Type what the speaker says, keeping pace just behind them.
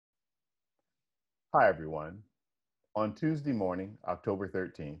Hi, everyone. On Tuesday morning, October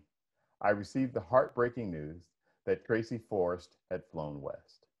 13th, I received the heartbreaking news that Tracy Forrest had flown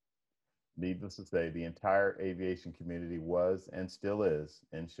west. Needless to say, the entire aviation community was and still is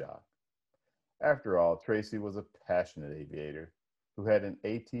in shock. After all, Tracy was a passionate aviator who had an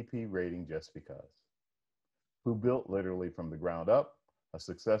ATP rating just because, who built literally from the ground up a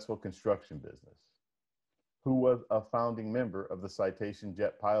successful construction business, who was a founding member of the Citation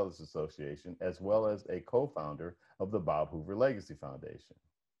Jet Pilots Association, as well as a co-founder of the Bob Hoover Legacy Foundation.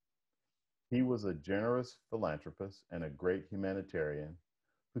 He was a generous philanthropist and a great humanitarian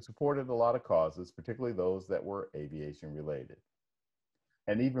who supported a lot of causes, particularly those that were aviation related.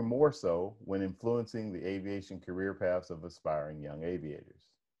 And even more so when influencing the aviation career paths of aspiring young aviators.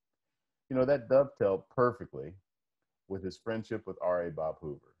 That dovetailed perfectly with his friendship with R.A. Bob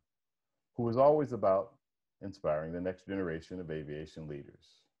Hoover, who was always about inspiring the next generation of aviation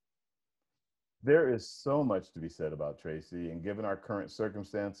leaders. There is so much to be said about Tracy, and given our current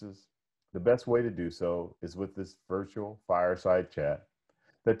circumstances, the best way to do so is with this virtual fireside chat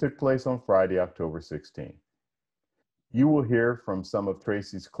that took place on Friday, October 16th. You will hear from some of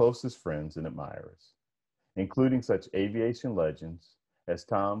Tracy's closest friends and admirers, including such aviation legends as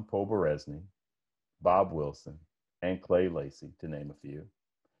Tom Poberezny, Bob Wilson, and Clay Lacy, to name a few.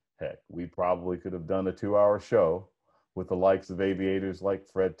 Heck, we probably could have done a 2-hour show with the likes of aviators like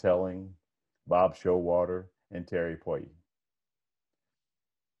Fred Telling, Bob Showalter, and Terry Poye.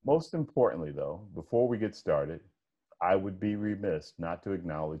 Most importantly, though, before we get started, I would be remiss not to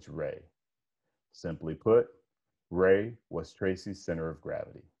acknowledge Ray. Simply put, Ray was Tracy's center of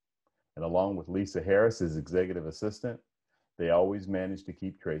gravity. And along with Lisa Harris, his executive assistant, they always managed to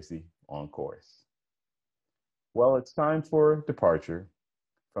keep Tracy on course. Well, it's time for departure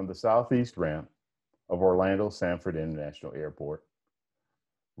from the southeast ramp of Orlando Sanford International Airport,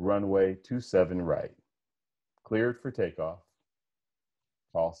 runway 27 right, cleared for takeoff,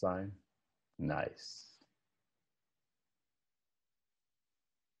 call sign, nice.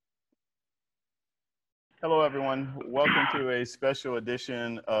 Hello, everyone. Welcome to a special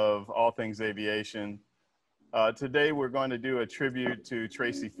edition of All Things Aviation. Today, we're going to do a tribute to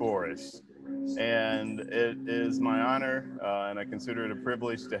Tracy Forrest. And it is my honor, and I consider it a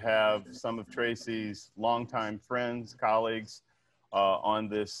privilege to have some of Tracy's longtime friends, colleagues, on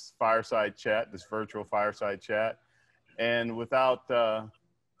this fireside chat, this virtual fireside chat. And without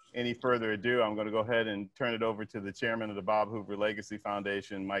any further ado, I'm going to go ahead and turn it over to the chairman of the Bob Hoover Legacy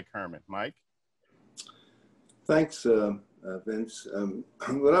Foundation, Mike Herman. Mike? Thanks, Vince.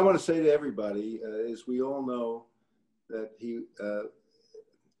 What I want to say to everybody is we all know that he,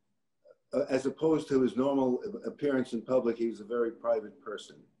 as opposed to his normal appearance in public, he was a very private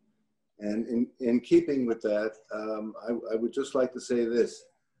person. And in keeping with that, I would just like to say this.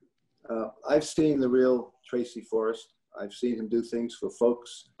 I've seen the real Tracy Forrest. I've seen him do things for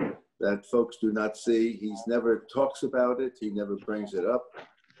folks that folks do not see. He's never talks about it. He never brings it up.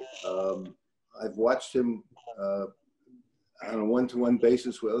 I've watched him on a one-to-one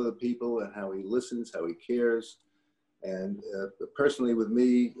basis with other people and how he listens, how he cares. And personally with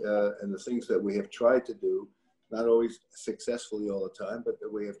me and the things that we have tried to do, not always successfully all the time, but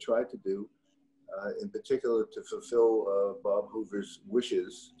that we have tried to do, in particular to fulfill Bob Hoover's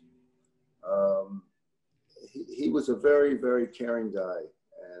wishes. He was a very, very caring guy.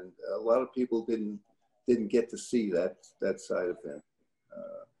 And a lot of people didn't get to see that side of him.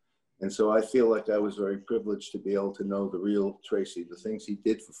 And so I feel like I was very privileged to be able to know the real Tracy, the things he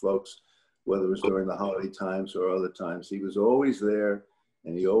did for folks, whether it was during the holiday times or other times. He was always there,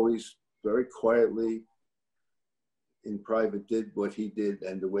 and he always very quietly in private did what he did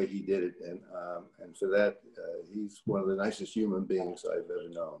and the way he did it. And for that, he's one of the nicest human beings I've ever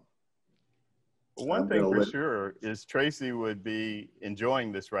known. One thing for sure is Tracy would be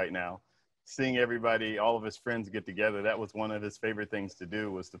enjoying this right now. Seeing everybody, all of his friends get together. That was one of his favorite things to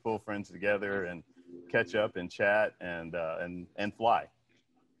do, was to pull friends together and catch up and chat and fly.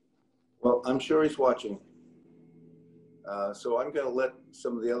 Well, I'm sure he's watching. So I'm going to let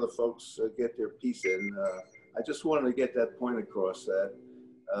some of the other folks get their piece in. I just wanted to get that point across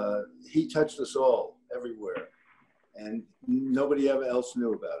that he touched us all everywhere, and nobody ever else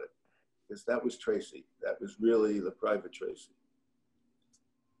knew about it, because that was Tracy. That was really the private Tracy.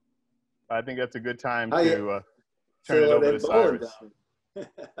 I think that's a good time to turn it over to Cyrus.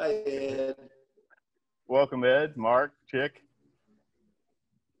 Hi, Ed. Welcome, Ed, Mark, Chick.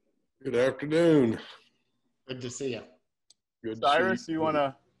 Good afternoon. Good to see you. Good. Cyrus, you want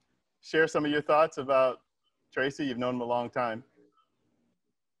to share some of your thoughts about Tracy? You've known him a long time.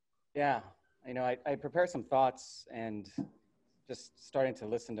 Yeah, I prepare some thoughts and just starting to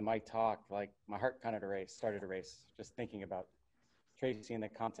listen to Mike talk, like my heart kind of started to race, just thinking about Tracy in the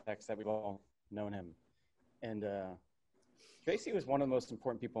context that we've all known him. And Tracy was one of the most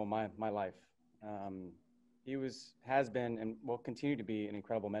important people in my life. He has been, and will continue to be an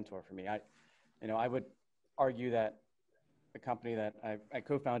incredible mentor for me. I would argue that the company that I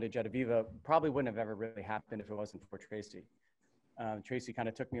co-founded, Jetta Viva, probably wouldn't have ever really happened if it wasn't for Tracy. Tracy kind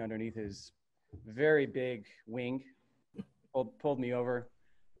of took me underneath his very big wing, pulled me over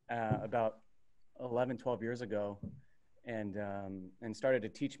about 11, 12 years ago, and started to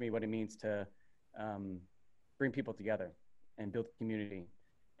teach me what it means to bring people together and build community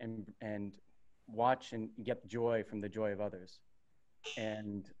and watch and get joy from the joy of others.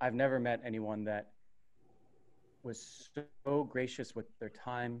 And I've never met anyone that was so gracious with their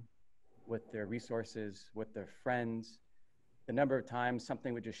time, with their resources, with their friends. The number of times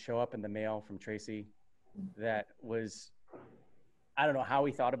something would just show up in the mail from Tracy that was, I don't know how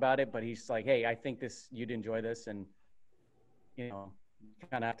he thought about it, but he's like, hey, I think you'd enjoy this. And, you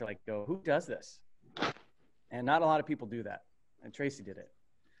kind of have to like go, who does this? And not a lot of people do that. And Tracy did it.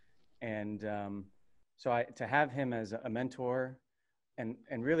 And so to have him as a mentor and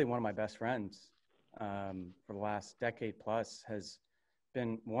really one of my best friends for the last decade plus has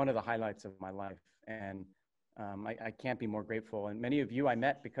been one of the highlights of my life. And I can't be more grateful. And many of you I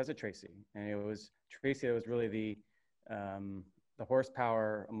met because of Tracy. And it was Tracy that was really the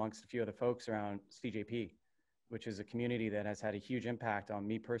horsepower amongst a few other folks around CJP, which is a community that has had a huge impact on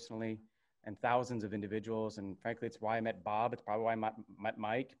me personally and thousands of individuals. And frankly, it's why I met Bob. It's probably why I met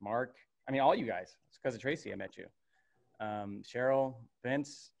Mike, Mark. I mean, all you guys. It's because of Tracy I met you. Cheryl,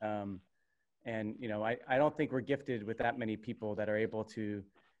 Vince. And, I don't think we're gifted with that many people that are able to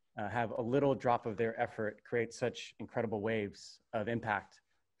have a little drop of their effort create such incredible waves of impact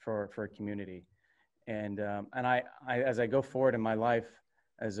for a community. And I as I go forward in my life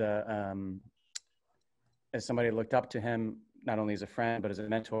as somebody who looked up to him, not only as a friend, but as a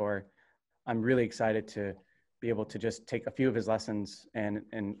mentor, I'm really excited to be able to just take a few of his lessons and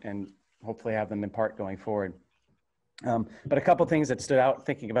hopefully have them impart going forward. But a couple things that stood out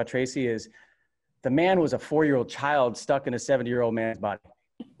thinking about Tracy is the man was a 4-year-old child stuck in a 70-year-old man's body.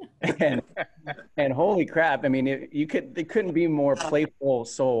 and holy crap, I mean, it couldn't be more playful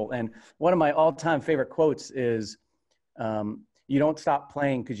soul. And one of my all-time favorite quotes is, you don't stop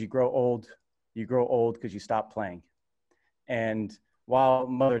playing because you grow old. You grow old because you stop playing. And while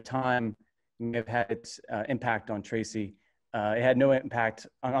Mother Time may have had its impact on Tracy, it had no impact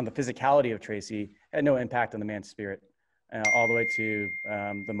on the physicality of Tracy. It had no impact on the man's spirit, all the way to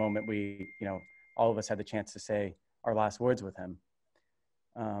the moment we, all of us had the chance to say our last words with him.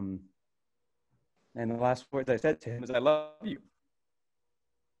 And the last words I said to him is, I love you.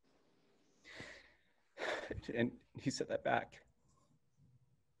 And he said that back.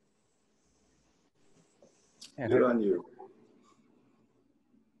 And good on you.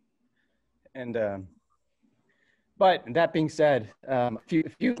 And, but that being said, a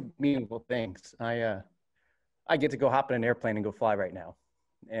few meaningful things. I get to go hop in an airplane and go fly right now.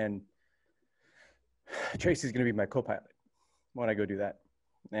 And Tracy's going to be my co-pilot when I go do that.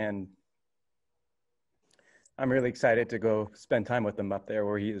 And I'm really excited to go spend time with him up there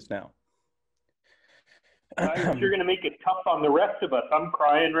where he is now. You're going to make it tough on the rest of us. I'm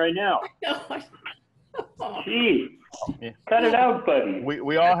crying right now. Gee, Yeah. cut it out, buddy.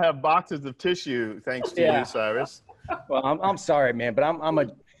 We all have boxes of tissue thanks to you, Cyrus. Well, I'm sorry, man, but I'm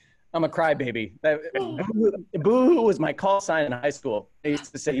a crybaby. Boo-hoo was my call sign in high school. They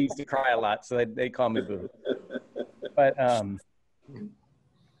used to say he used to cry a lot, so they call me Boo. But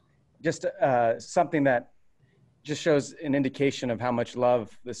just something that just shows an indication of how much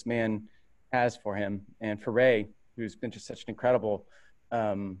love this man has for him and for Ray, who's been just such an incredible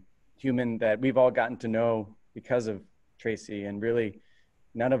human that we've all gotten to know because of Tracy. And really,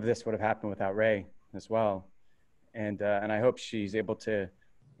 none of this would have happened without Ray as well. And I hope she's able to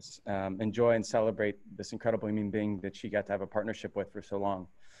enjoy and celebrate this incredible human being that she got to have a partnership with for so long.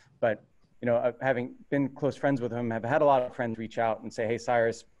 But, having been close friends with him, I've had a lot of friends reach out and say, hey,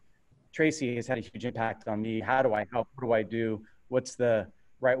 Cyrus, Tracy has had a huge impact on me. How do I help? What do I do? What's the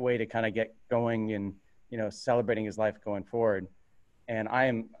right way to kind of get going and, celebrating his life going forward? And I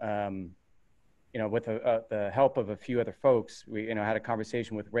am, with the help of a few other folks, we, had a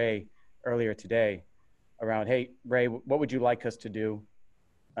conversation with Ray earlier today around, hey, Ray, what would you like us to do?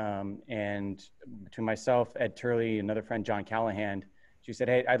 And between myself, Ed Turley, another friend, John Callahan, she said,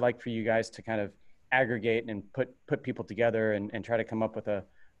 hey, I'd like for you guys to kind of aggregate and put people together and try to come up with a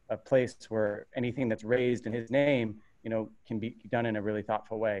place where anything that's raised in his name, can be done in a really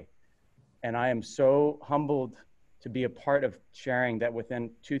thoughtful way. And I am so humbled to be a part of sharing that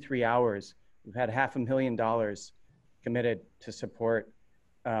within 2-3 hours, we've had $500,000 committed to support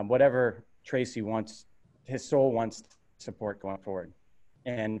whatever Tracy wants, his soul wants to support going forward.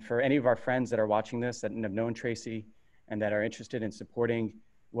 And for any of our friends that are watching this that have known Tracy and that are interested in supporting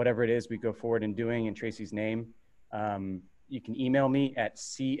whatever it is we go forward in doing in Tracy's name, you can email me at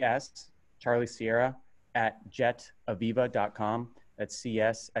cs@jetaviva.com. That's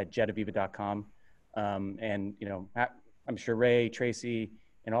cs@jetaviva.com. And, you know, I'm sure Ray, Tracy,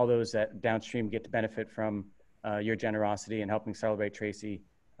 and all those that downstream get to benefit from your generosity and helping celebrate Tracy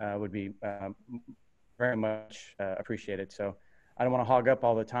would be very much appreciated. So I don't want to hog up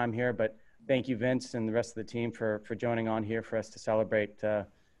all the time here, but thank you, Vince, and the rest of the team for joining on here for us to celebrate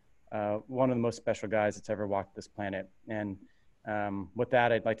one of the most special guys that's ever walked this planet. And with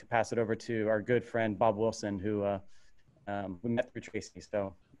that, I'd like to pass it over to our good friend, Bob Wilson, who we met through Tracy.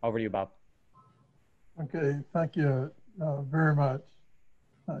 So over to you, Bob. Okay, thank you very much.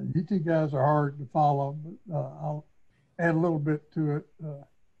 You two guys are hard to follow, but I'll add a little bit to it.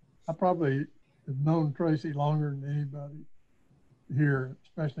 I probably have known Tracy longer than anybody here,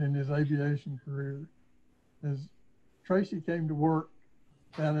 especially in his aviation career. As Tracy came to work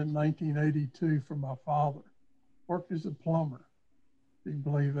down in 1982 for my father, worked as a plumber, if you can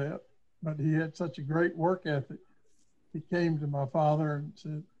believe that. But he had such a great work ethic. He came to my father and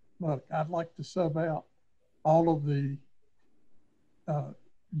said, look, I'd like to sub out all of the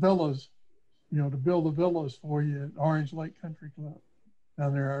villas, you know, to build the villas for you at Orange Lake Country Club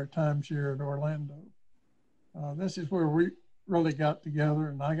down there, our timeshare at Orlando. This is where we really got together,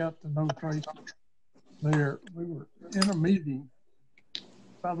 and I got to know Tracy there. We were in a meeting.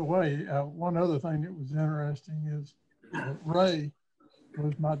 By the way, one other thing that was interesting is Ray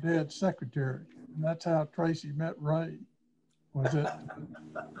was my dad's secretary, and that's how Tracy met Ray. Was it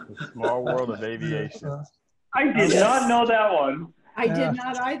The small world of aviation. I did not know that one. I did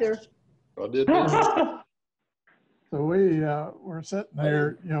not either. I did too. So we were sitting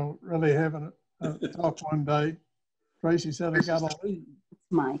there, you know, really having a talk one day. Tracy said, I got to leave.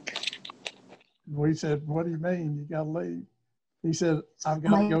 Mike. We said, what do you mean you got to leave? He said, I've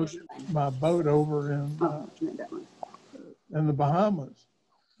got to go get my boat over in the Bahamas.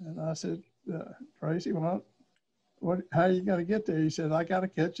 And I said, Tracy, how are you going to get there? He said, I got to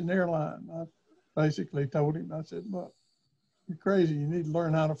catch an airline. I basically told him, I said, look, you're crazy. You need to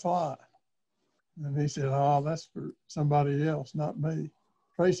learn how to fly. And he said, oh, that's for somebody else, not me.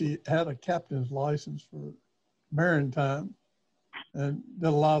 Tracy had a captain's license for maritime and did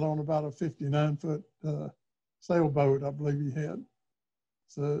a lot on about a 59-foot sailboat, I believe he had.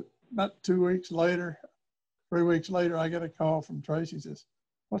 So about 2 weeks later, 3 weeks later, I get a call from Tracy. He says,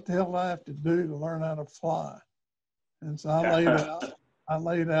 what the hell do I have to do to learn how to fly? And so I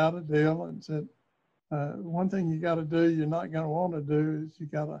laid out a deal and said, one thing you got to do, you're not going to want to do, is you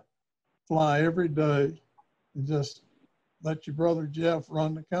got to fly every day and just let your brother Jeff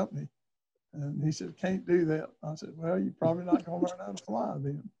run the company. And he said, can't do that. I said, well, you're probably not going to learn how to fly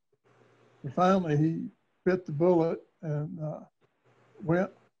then. And finally, he bit the bullet and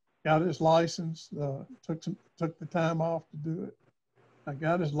went, got his license, took the time off to do it. I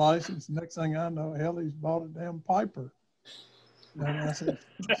got his license. Next thing I know, hell, he's bought a damn Piper. And I said,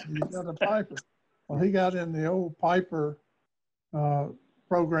 so you got a Piper? Well, he got in the old Piper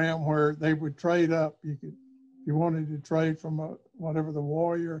program where they would trade up. If you wanted to trade from whatever the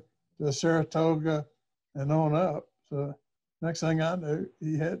Warrior to the Saratoga and on up. So next thing I knew,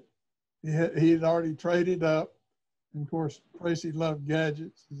 he had already traded up. And of course, Tracy loved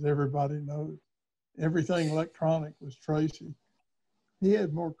gadgets, as everybody knows. Everything electronic was Tracy. He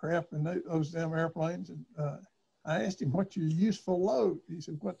had more crap in those damn airplanes. And I asked him, what's your useful load? He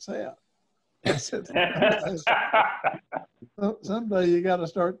said, what's that? I said, someday you got to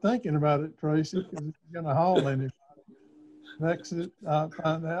start thinking about it, Tracy, because if you're going to haul anybody. Next, I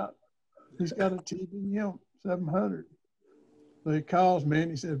find out he's got a TBM 700. So he calls me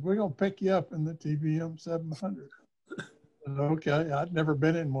and he said, we're going to pick you up in the TBM 700. And okay, I'd never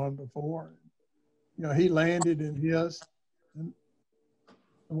been in one before. You know, he landed in his. And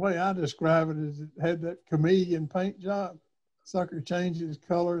the way I describe it is it had that chameleon paint job. Sucker changes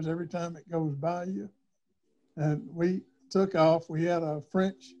colors every time it goes by you. And we took off. We had a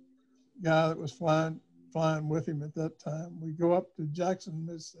French guy that was flying with him at that time. We go up to Jackson,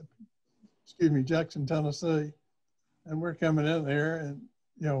 Tennessee, and we're coming in there, and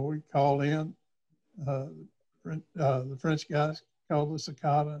you know, we called in. The French guys called the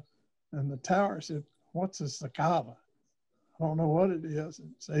cicada, and the tower said, "What's a cicada?" I don't know what it is.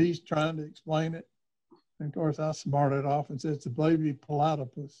 And so he's trying to explain it. And of course, I smarted off and said, it's a baby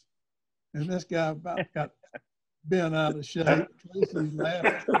platypus. And this guy about got bent out of shape. Tracy's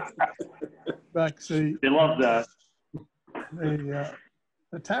laughing back seat. They love that.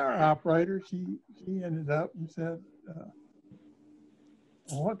 The tower operator, she ended up and said,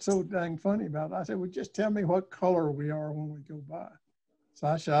 well, what's so dang funny about it? I said, well, just tell me what color we are when we go by. So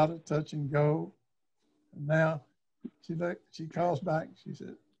I shouted touch and go. And now she calls back. She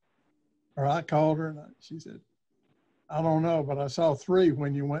said, or I called her and she said, I don't know, but I saw 3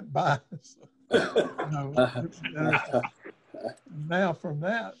 when you went by. So, it was interesting. Now from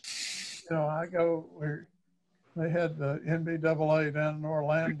that, I go where they had the NBAA down in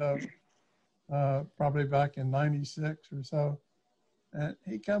Orlando, probably back in '96 or so. And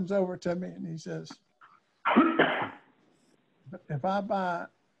he comes over to me and he says, if I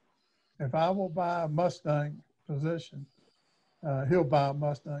will buy a Mustang position, he'll buy a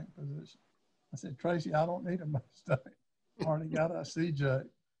Mustang position. I said, Tracy, I don't need a Mustang. I already got a CJ.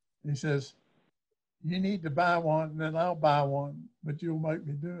 He says, you need to buy one and then I'll buy one, but you'll make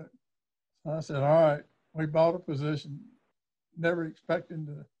me do it. So I said, all right. We bought a position, never expecting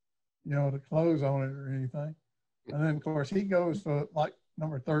to, to close on it or anything. And then, of course, he goes for like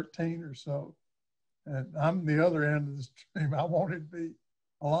number 13 or so. And I'm the other end of the stream. I wanted to be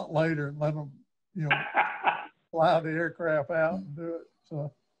a lot later and let them, fly the aircraft out and do it.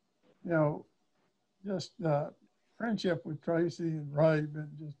 So, just friendship with Tracy and Ray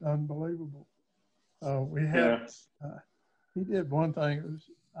been just unbelievable. We had, he did one thing that was,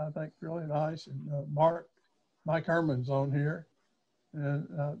 I think, really nice. And Mike Herman's on here. And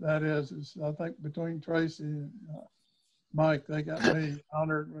that is I think between Tracy and Mike, they got me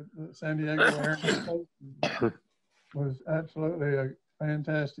honored with the San Diego Air and Space. Was absolutely a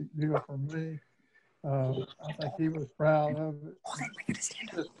fantastic deal for me. I think he was proud of it. Just,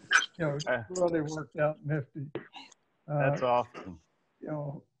 it really worked out nifty. That's awesome.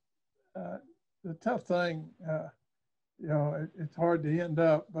 The tough thing, it's hard to end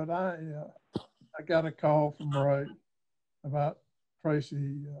up, but I got a call from Ray about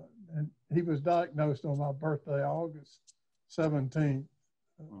Tracy, and he was diagnosed on my birthday, August 17th,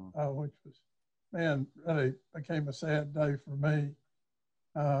 which was, man, really became a sad day for me.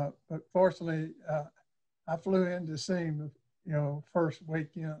 But fortunately, I flew in to see him, first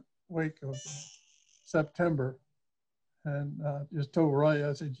week of September, and just told Ray,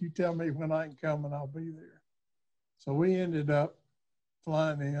 I said, you tell me when I can come and I'll be there. So we ended up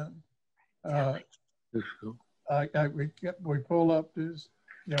flying in. We pull up his,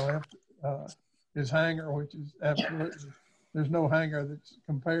 his hangar, which is absolutely, there's no hangar that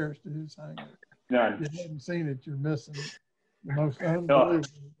compares to his hangar. None. If you haven't seen it, you're missing the most unbelievable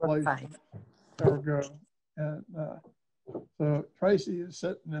place to ever go. And so Tracy is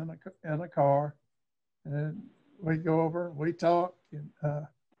sitting in a car, and we go over and we talk, and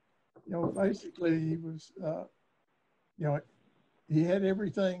basically he was, he had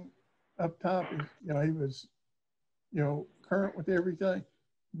everything up top. He was, current with everything.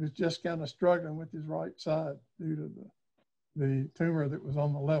 He was just kind of struggling with his right side due to the tumor that was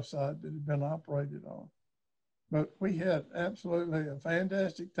on the left side that had been operated on. But we had absolutely a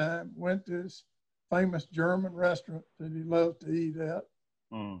fantastic time. Went to this famous German restaurant that he loved to eat at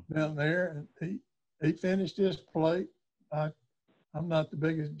down there, and he finished his plate. I'm not the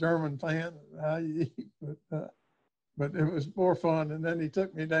biggest German fan of how you eat, but it was more fun. And then he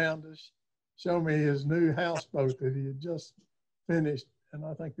took me down to show me his new houseboat that he had just finished. And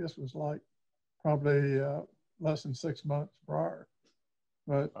I think this was like probably less than 6 months prior.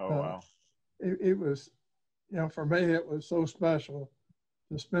 But wow. It was, for me, it was so special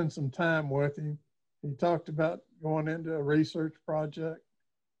to spend some time with him. He talked about going into a research project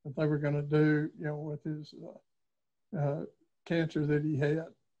that they were going to do, with his cancer that he had.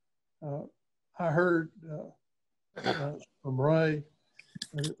 I heard from Ray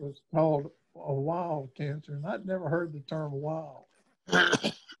that it was called a wild cancer, and I'd never heard the term wild.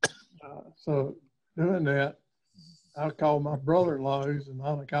 So doing that, I called my brother-in-law, who's an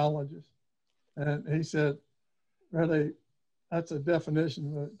oncologist, and he said, really, that's a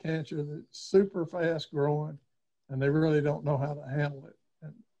definition of a cancer that's super fast growing, and they really don't know how to handle it.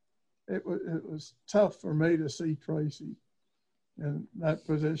 And it was tough for me to see Tracy in that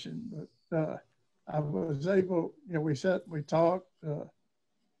position, but I was able, we sat, we talked,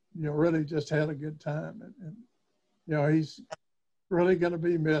 really just had a good time. And he's really going to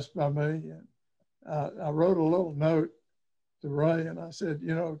be missed by me. And I wrote a little note to Ray, and I said,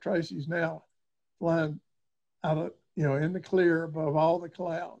 Tracy's now flying out of, in the clear above all the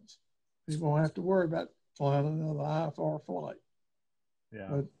clouds. He won't have to worry about flying another IFR flight. Yeah.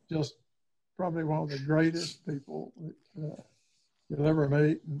 But just probably one of the greatest people that you'll ever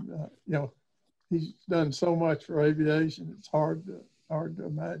meet. And, he's done so much for aviation. It's hard to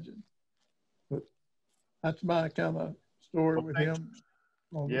imagine. But that's my kind of story with him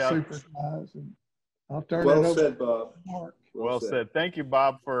on the super guys. And I'll turn it over. Well said, Bob. Mark. Well said. Thank you,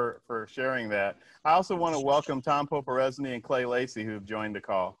 Bob, for sharing that. I also want to welcome Tom Poporesny and Clay Lacey, who've joined the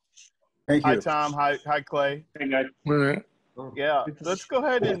call. Thank you. Hi, Tom. Hi, Clay. Hey, guys. All right. Yeah, let's go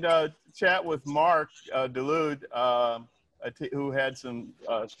ahead and chat with Mark Delude, who had some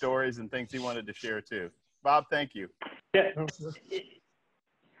stories and things he wanted to share too. Bob, thank you. Yeah.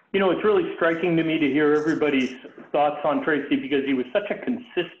 You know, it's really striking to me to hear everybody's thoughts on Tracy because he was such a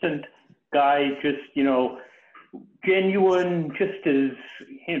consistent guy, just, you know, genuine, just as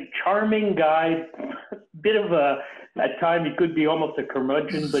charming guy, bit of at time he could be almost a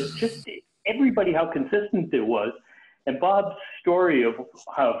curmudgeon, but just everybody, how consistent it was. And Bob's story of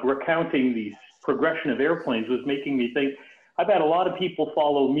recounting these progression of airplanes was making me think, I've had a lot of people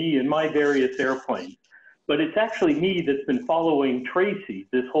follow me in my various airplanes, but it's actually me that's been following Tracy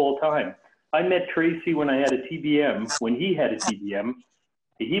this whole time. I met Tracy when I had a TBM, when he had a TBM.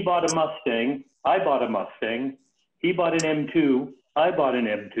 He bought a Mustang, I bought a Mustang. He bought an M2, I bought an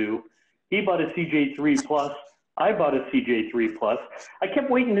M2. He bought a CJ3 Plus, I bought a CJ3 Plus. I kept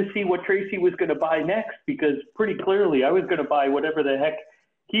waiting to see what Tracy was going to buy next because pretty clearly I was going to buy whatever the heck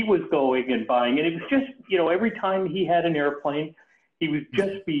he was going and buying. And it was just, you know, every time he had an airplane, he would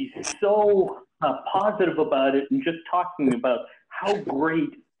just be so positive about it and just talking about how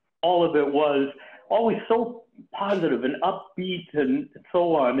great all of it was, always so positive and upbeat and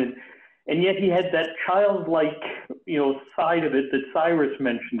so on. And yet he had that childlike, you know, side of it that Cyrus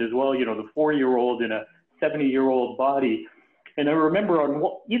mentioned as well, you know, the 4-year-old in a 70-year-old body. And I remember on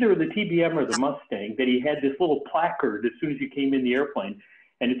either the TBM or the Mustang that he had this little placard as soon as you came in the airplane.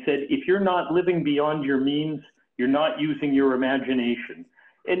 And it said, if you're not living beyond your means, you're not using your imagination.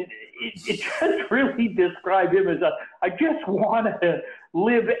 And it just really described him as I just want to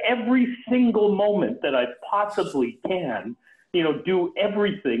live every single moment that I possibly can, you know, do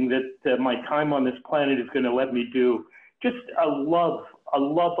everything that my time on this planet is going to let me do. Just a love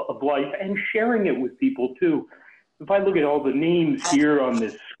of life and sharing it with people too. If I look at all the names here on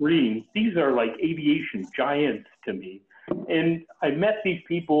this screen, these are like aviation giants to me. And I met these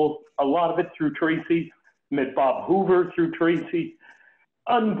people, a lot of it through Tracy, met Bob Hoover through Tracy.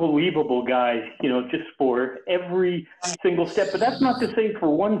 Unbelievable guy, you know, just for every single step. But that's not to say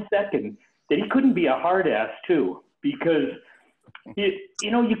for 1 second that he couldn't be a hard ass too, because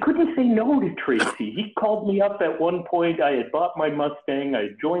you know, you couldn't say no to Tracy. He called me up at one point. I had bought my Mustang. I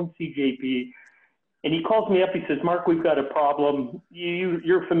had joined CJP. And he calls me up. He says, Mark, we've got a problem.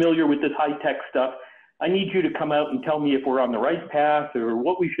 You're familiar with this high-tech stuff. I need you to come out and tell me if we're on the right path or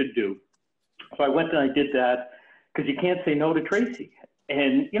what we should do. So I went and I did that because you can't say no to Tracy.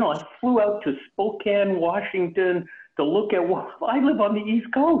 And, you know, I flew out to Spokane, Washington to look at what I live on the East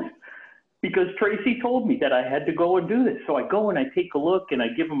Coast because Tracy told me that I had to go and do this. So I go and I take a look and I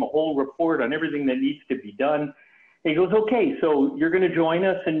give him a whole report on everything that needs to be done. And he goes, okay, so you're going to join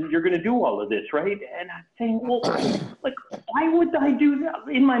us and you're going to do all of this, right? And I'm saying, well, like, why would I do that?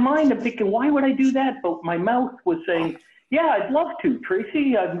 In my mind, I'm thinking, why would I do that? But my mouth was saying, yeah, I'd love to,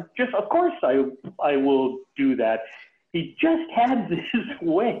 Tracy. Of course I will do that. He just had this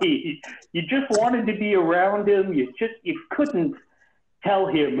way. You just wanted to be around him. You couldn't tell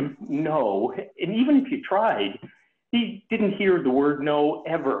him no. And even if you tried, he didn't hear the word no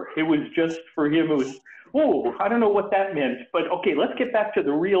ever. It was just for him, it was, oh, I don't know what that meant. But okay, let's get back to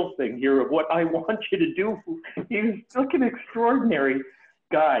the real thing here of what I want you to do. He was like an extraordinary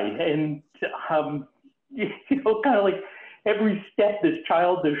guy. And, you know, kind of like, every step, this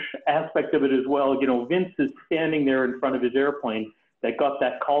childish aspect of it as well. You know, Vince is standing there in front of his airplane that got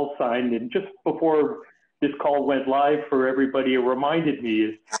that call sign. And just before this call went live for everybody, it reminded me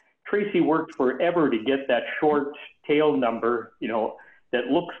is Tracy worked forever to get that short tail number, you know, that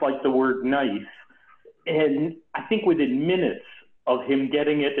looks like the word nice. And I think within minutes of him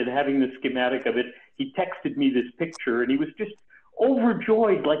getting it and having the schematic of it, he texted me this picture and he was just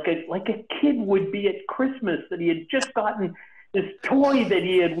overjoyed like a kid would be at Christmas that he had just gotten this toy that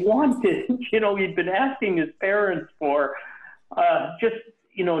he had wanted. You know, he'd been asking his parents for. Just,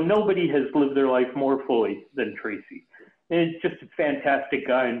 you know, nobody has lived their life more fully than Tracy. And it's just a fantastic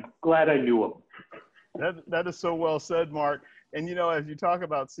guy and glad I knew him. That is so well said, Mark. And, you know, as you talk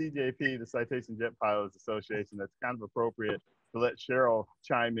about CJP, the Citation Jet Pilots Association, that's kind of appropriate to let Cheryl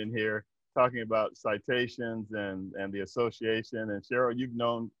chime in here, talking about citations and the association. And Cheryl,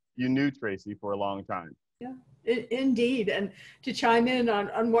 you knew Tracy for a long time. Yeah, indeed. And to chime in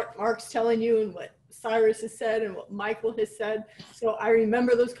on what Mark's telling you and what Cyrus has said and what Michael has said. So I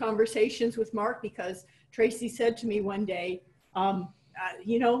remember those conversations with Mark because Tracy said to me one day,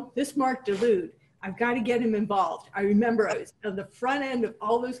 you know, this Mark Delude, I've got to get him involved. I remember I was on the front end of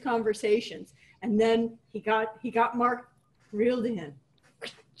all those conversations, and then he got Mark reeled in,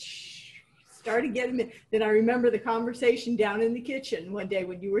 started getting him in. Then I remember the conversation down in the kitchen one day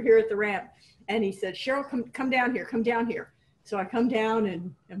when you were here at the ramp, and he said, Cheryl, come down here, come down here. So I come down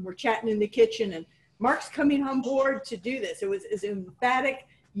and we're chatting in the kitchen, and Mark's coming on board to do this. It was as emphatic,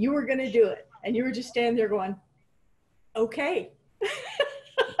 you were going to do it. And you were just standing there going, okay.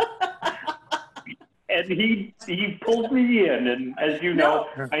 And he pulled me in, and as you know,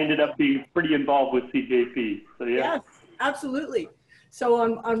 I ended up being pretty involved with CJP. So yeah. Yes, absolutely. So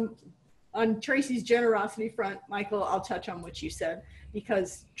on Tracy's generosity front, Michael, I'll touch on what you said,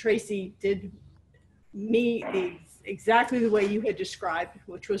 because Tracy did me exactly the way you had described,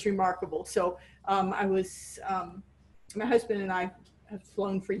 which was remarkable. So my husband and I have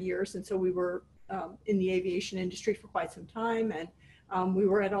flown for years, and so we were in the aviation industry for quite some time, and we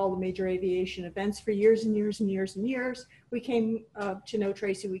were at all the major aviation events for years and years and years and years. We came to know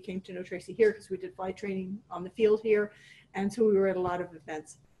Tracy. We came to know Tracy here because we did flight training on the field here. And so we were at a lot of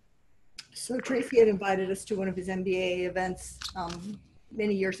events. So Tracy had invited us to one of his MBA events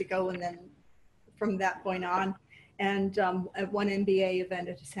many years ago. And then from that point on, and at one MBA event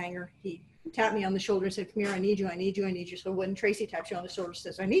at his hangar, he tapped me on the shoulder and said, come here, I need you, I need you, I need you. So when Tracy taps you on the shoulder,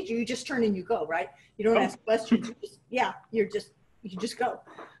 says, I need you, you just turn and you go, right? You don't ask questions. You just, you just go.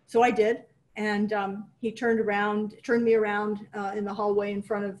 So I did. And he turned me around in the hallway in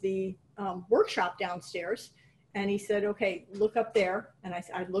front of the workshop downstairs. And he said, okay, look up there. And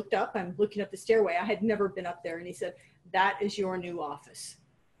I looked up, I'm looking up the stairway. I had never been up there. And he said, that is your new office.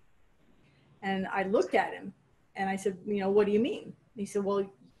 And I looked at him and I said, you know, what do you mean? And he said, well,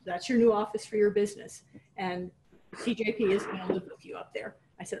 that's your new office for your business. And CJP is going to live with you up there.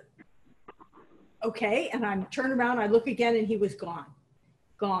 I said, okay. And I'm turned around, I look again, and he was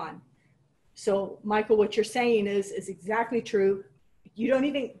gone. So Michael, what you're saying is exactly true.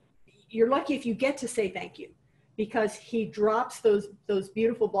 You're lucky if you get to say thank you, because he drops those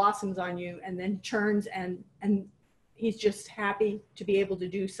beautiful blossoms on you and then turns and he's just happy to be able to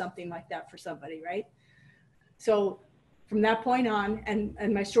do something like that for somebody, right? So from that point on,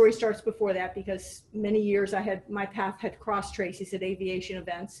 and my story starts before that, because many years my path had crossed Tracy's at aviation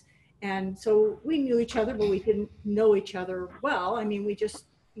events. And so we knew each other, but we didn't know each other well. I mean, we just,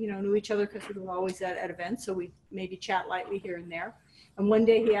 knew each other because we were always at events. So we maybe chat lightly here and there. And one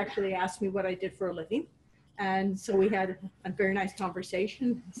day he actually asked me what I did for a living. And so we had a very nice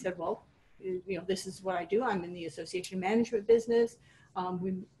conversation. He said, well, this is what I do. I'm in the association management business.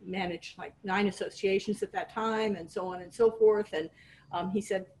 We managed like 9 associations at that time, and so on and so forth. And all he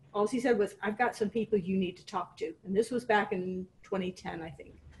said was, I've got some people you need to talk to. And this was back in 2010, I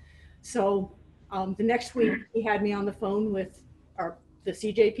think. So the next week he had me on the phone with the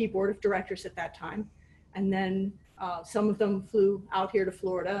CJP board of directors at that time. And then some of them flew out here to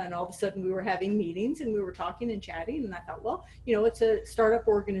Florida, and all of a sudden we were having meetings and we were talking and chatting. And I thought, well, it's a startup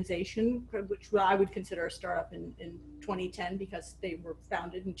organization, which I would consider a startup in 2010, because they were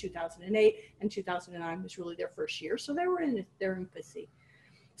founded in 2008, and 2009 was really their first year. So they were in their infancy.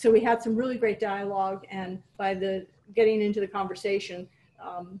 So we had some really great dialogue, and by getting into the conversation,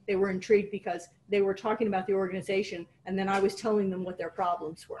 they were intrigued because they were talking about the organization, and then I was telling them what their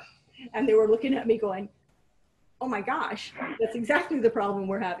problems were. And they were looking at me going, oh my gosh, that's exactly the problem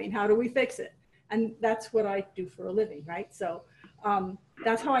we're having. How do we fix it? And that's what I do for a living, right? So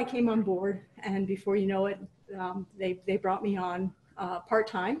that's how I came on board. And before you know it, they brought me on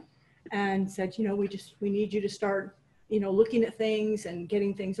part-time and said, we need you to start, looking at things and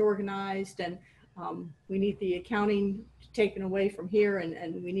getting things organized. And we need the accounting taken away from here,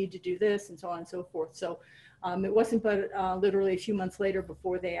 and we need to do this, and so on and so forth. So it wasn't but literally a few months later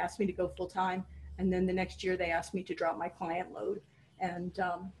before they asked me to go full-time. And then the next year they asked me to drop my client load and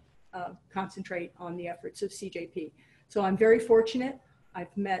concentrate on the efforts of CJP. So I'm very fortunate.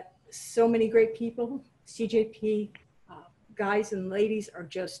 I've met so many great people. CJP guys and ladies are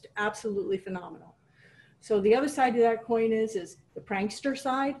just absolutely phenomenal. So the other side of that coin is the prankster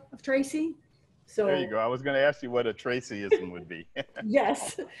side of Tracy. So there you go. I was going to ask you what a Tracyism would be.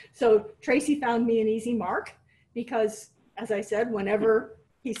 Yes. So Tracy found me an easy mark because, as I said, whenever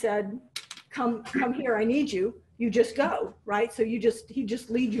he said, come here, I need you, you just go, right? So he just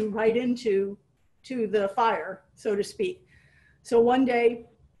leads you right into the fire, so to speak. So one day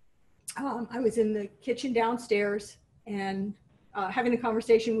I was in the kitchen downstairs and having a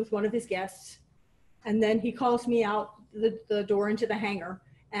conversation with one of his guests. And then he calls me out the door into the hangar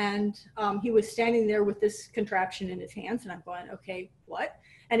And he was standing there with this contraption in his hands, and I'm going, okay, what?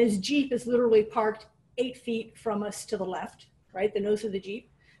 And his Jeep is literally parked 8 feet from us to the left, right? The nose of the Jeep.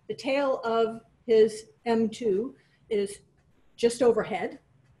 The tail of his M2 is just overhead.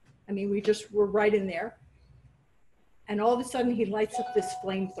 I mean, we're right in there. And all of a sudden he lights up this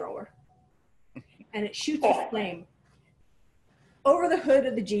flamethrower, and it shoots a flame over the hood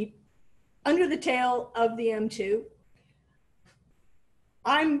of the Jeep, under the tail of the M2.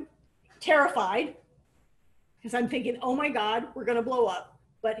 I'm terrified because I'm thinking, oh my God, we're going to blow up.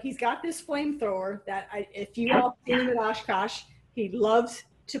 But he's got this flamethrower that if you all seen him at Oshkosh, he loves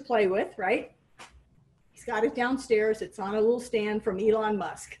to play with, right? He's got it downstairs. It's on a little stand from Elon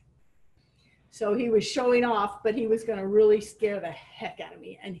Musk. So he was showing off, but he was going to really scare the heck out of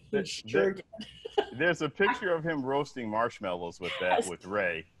me. And he sure did. There's a picture of him roasting marshmallows with that, with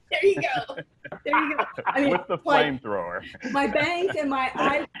Ray. There you go. There you go. I mean, with the flamethrower. My bangs and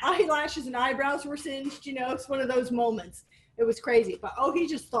my eyelashes and eyebrows were singed. You know, it's one of those moments. It was crazy. But, oh, he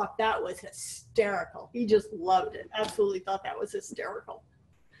just thought that was hysterical. He just loved it. Absolutely thought that was hysterical.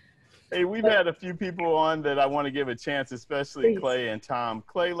 Hey, we've had a few people on that I want to give a chance, especially Clay and Tom.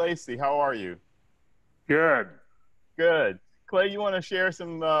 Clay Lacey, how are you? Good. Good. Clay, you want to share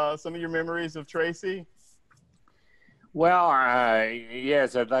some of your memories of Tracy? Well,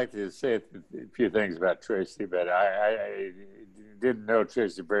 yes, I'd like to say a few things about Tracy, but I didn't know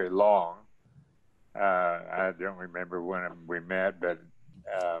Tracy very long. I don't remember when we met, but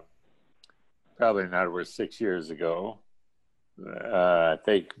probably not over 6 years ago. I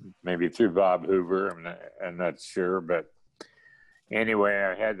think maybe through Bob Hoover. I'm not sure, but anyway,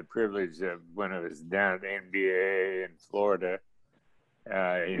 I had the privilege of, when I was down at the NBA in Florida,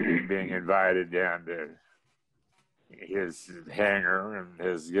 being invited down to his hangar and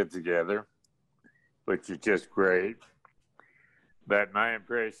his get-together, which is just great. But my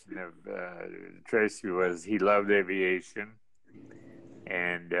impression of Tracy was he loved aviation,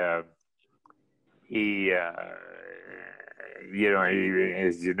 and he, you know,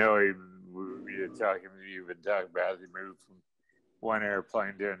 as you know, you've been talking about, he moved from one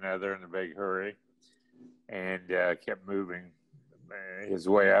airplane to another in a big hurry, and kept moving his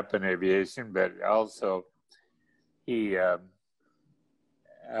way up in aviation, but also he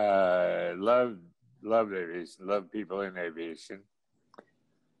loved aviation, loved people in aviation,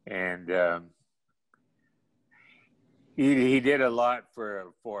 and he did a lot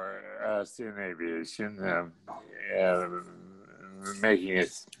for us in aviation, making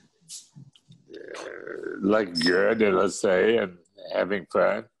it look good, let's say, and having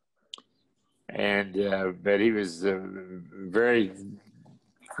fun. And but he was a very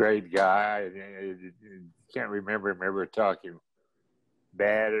great guy. I can't remember him ever talking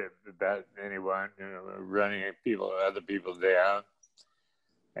bad about anyone, you know, running other people down.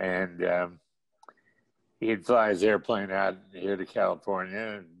 And he'd fly his airplane out here to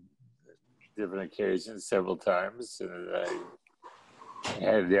California on different occasions, several times. And I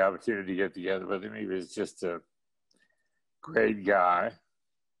had the opportunity to get together with him. He was just a great guy.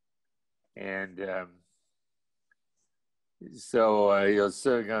 And so you're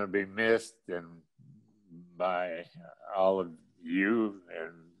still going to be missed, and by all of you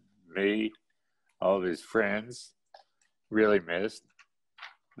and me, all of his friends, really missed.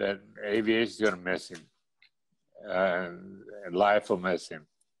 That aviation's going to miss him, and life will miss him.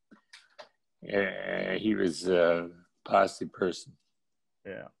 He was a positive person.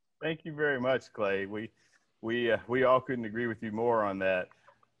 Yeah, thank you very much, Clay. We all couldn't agree with you more on that.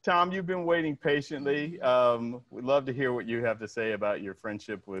 Tom, you've been waiting patiently. We'd love to hear what you have to say about your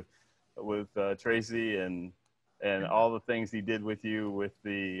friendship with Tracy and all the things he did with you with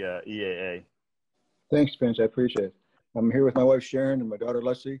the EAA. Thanks, Vince. I appreciate it. I'm here with my wife, Sharon, and my daughter,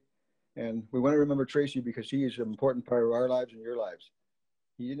 Leslie. And we want to remember Tracy because he is an important part of our lives and your lives.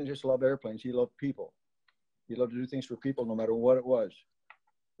 He didn't just love airplanes. He loved people. He loved to do things for people no matter what it was.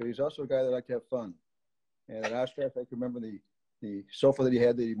 But he's also a guy that liked to have fun. And at Oshkosh, I can remember the sofa that he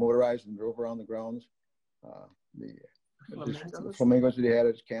had that he motorized and drove around the grounds, the flamingos that he had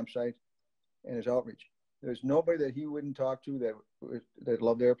at his campsite, and his outreach. There's nobody that he wouldn't talk to that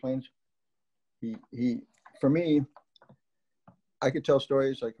loved airplanes. He, for me, I could tell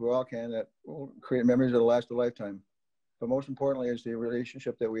stories like we all can that will create memories that'll last a lifetime. But most importantly is the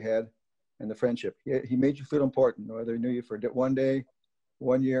relationship that we had and the friendship. He made you feel important, whether he knew you for 1 day,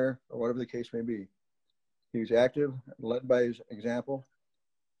 1 year, or whatever the case may be. He was active, led by his example.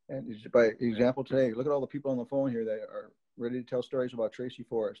 And by example today, look at all the people on the phone here that are ready to tell stories about Tracy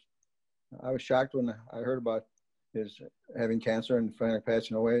Forrest. I was shocked when I heard about his having cancer and finally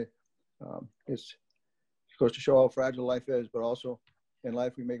passing away. It goes to show how fragile life is, but also in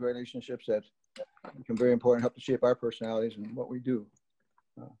life, we make relationships that become very important, help to shape our personalities and what we do.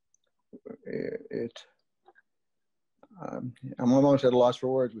 I'm almost at a loss for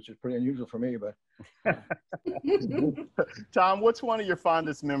words, which is pretty unusual for me, but. Tom, what's one of your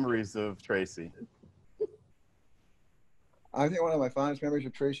fondest memories of Tracy? I think one of my fondest memories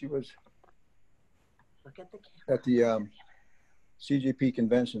of Tracy was at the CJP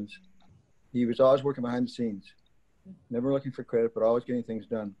conventions. He was always working behind the scenes, never looking for credit, but always getting things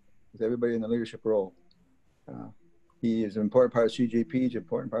done with everybody in the leadership role. He is an important part of CJP, he's an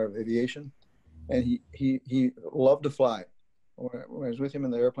important part of aviation, and he loved to fly. When I was with him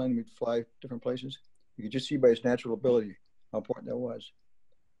in the airplane, we'd fly different places. You could just see by his natural ability how important that was.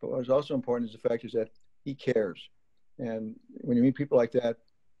 But what was also important is the fact is that he cares. And when you meet people like that,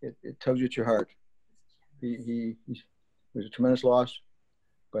 it tugs at your heart. He was a tremendous loss,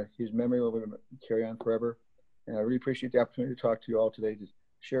 but his memory will carry on forever. And I really appreciate the opportunity to talk to you all today to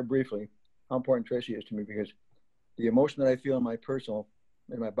share briefly how important Tracy is to me, because the emotion that I feel in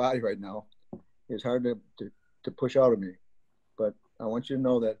my body right now is hard to push out of me. But I want you to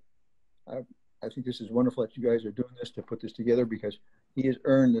know that I think this is wonderful that you guys are doing this, to put this together, because he has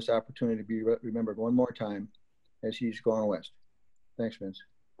earned this opportunity to be remembered one more time as he's gone west. Thanks, Vince.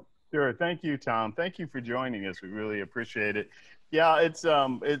 Sure. Thank you, Tom. Thank you for joining us. We really appreciate it. Yeah,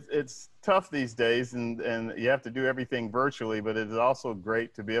 it's tough these days, and you have to do everything virtually, but it is also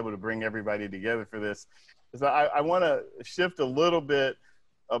great to be able to bring everybody together for this. So I want to shift a little bit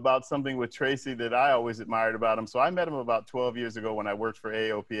about something with Tracy that I always admired about him. So I met him about 12 years ago when I worked for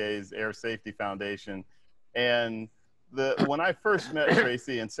AOPA's Air Safety Foundation. And when I first met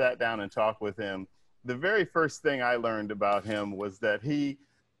Tracy and sat down and talked with him, the very first thing I learned about him was that he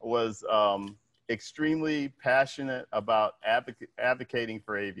was extremely passionate about advocating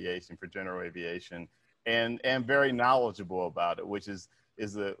for aviation, for general aviation, and very knowledgeable about it, which is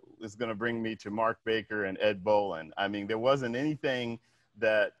going to bring me to Mark Baker and Ed Boland. I mean, there wasn't anything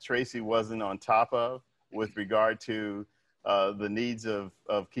that Tracy wasn't on top of with regard to the needs of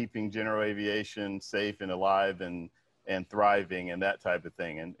keeping general aviation safe and alive and thriving and that type of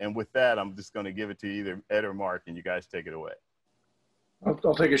thing. And with that, I'm just going to give it to either Ed or Mark, and you guys take it away.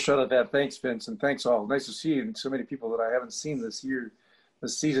 I'll take a shot at that. Thanks, Vince, and thanks all. Nice to see you and so many people that I haven't seen this year,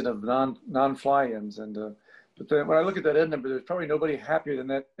 this season of non-fly-ins. And but then when I look at that Ed number, there's probably nobody happier than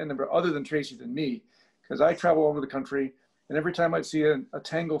that Ed number other than Tracy than me, because I travel over the country, and every time I'd see a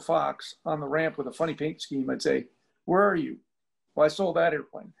Tango Fox on the ramp with a funny paint scheme, I'd say, "Where are you?" Well, I sold that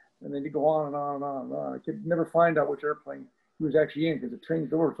airplane. And then you go on and on and on and on. I could never find out which airplane he was actually in because it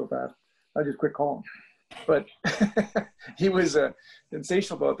changed over so fast. I just quit calling. But he was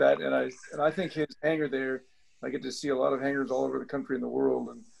sensational about that, and I think his hangar there, I get to see a lot of hangars all over the country and the world,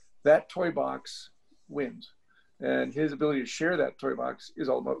 and that toy box wins. And his ability to share that toy box is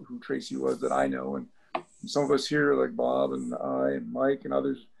all about who Tracy was that I know, and some of us here, like Bob and I and Mike and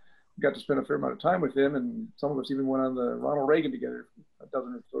others, got to spend a fair amount of time with him, and some of us even went on the Ronald Reagan together a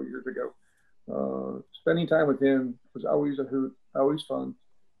dozen or so years ago. Spending time with him was always a hoot, always fun,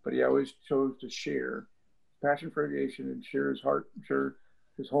 but he always chose to share passion for aviation and share his heart, share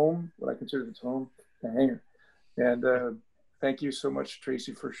his home, what I consider his home, the hangar. And thank you so much,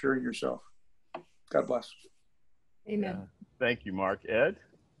 Tracy, for sharing yourself. God bless. Amen. Thank you, Mark. Ed?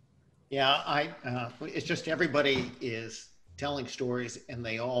 Yeah, it's just everybody is telling stories, and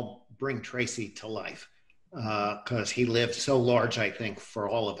they all bring Tracy to life because he lived so large, I think, for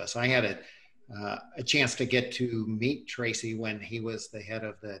all of us. I had a chance to get to meet Tracy when he was the head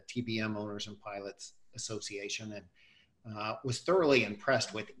of the TBM Owners and Pilots Association, and was thoroughly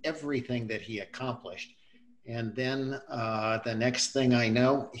impressed with everything that he accomplished. And then the next thing I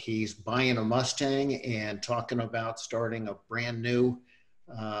know, he's buying a Mustang and talking about starting a brand new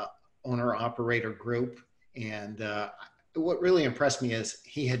owner-operator group. And what really impressed me is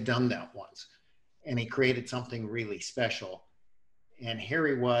he had done that once, and he created something really special. And here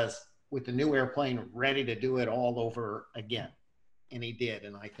he was with the new airplane ready to do it all over again. And he did.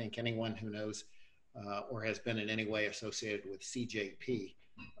 And I think anyone who knows or has been in any way associated with CJP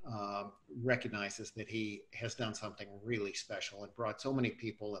recognizes that he has done something really special and brought so many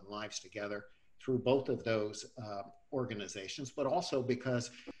people and lives together through both of those organizations, but also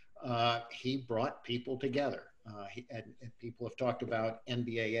because he brought people together. And people have talked about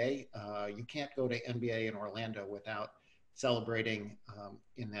NBAA. You can't go to NBA in Orlando without celebrating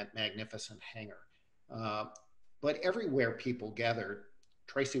in that magnificent hangar. But everywhere people gathered,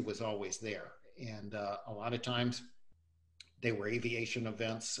 Tracy was always there. And a lot of times they were aviation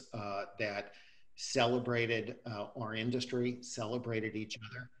events that celebrated our industry, celebrated each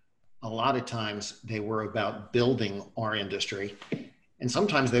other. A lot of times they were about building our industry. And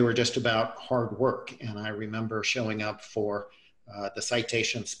sometimes they were just about hard work. And I remember showing up for the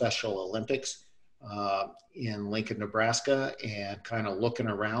Citation Special Olympics in Lincoln, Nebraska, and kind of looking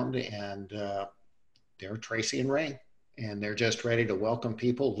around, and they're Tracy and Ray, and they're just ready to welcome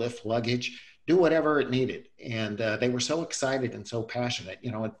people, lift luggage, do whatever it needed. And they were so excited and so passionate.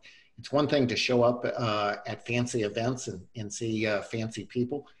 You know, it's one thing to show up at fancy events and see fancy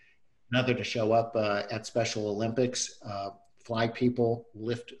people, another to show up at Special Olympics, fly people,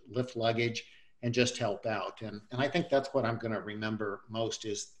 lift luggage, and just help out. And I think that's what I'm going to remember most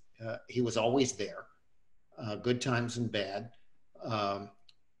is he was always there, good times and bad,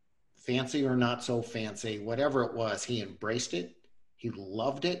 fancy or not so fancy, whatever it was, he embraced it. He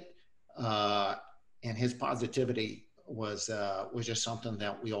loved it. And his positivity was just something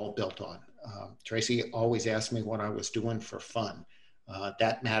that we all built on. Tracy always asked me what I was doing for fun.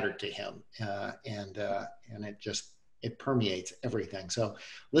 That mattered to him. And it permeates everything. So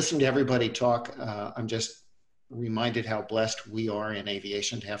listening to everybody talk, I'm just reminded how blessed we are in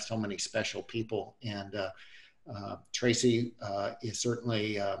aviation to have so many special people. And Tracy is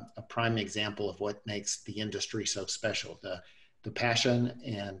certainly a prime example of what makes the industry so special, the passion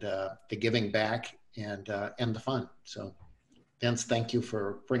and the giving back and the fun. So Vince, thank you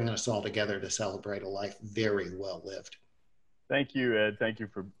for bringing us all together to celebrate a life very well lived. Thank you, Ed. Thank you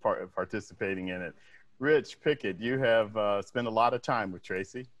for participating in it. Rich Pickett, you have spent a lot of time with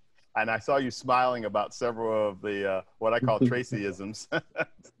Tracy, and I saw you smiling about several of the what I call Tracyisms.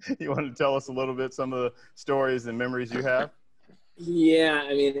 You want to tell us a little bit some of the stories and memories you have? Yeah,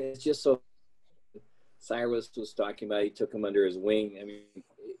 I mean, it's just so. Cyrus was talking about he took him under his wing. I mean,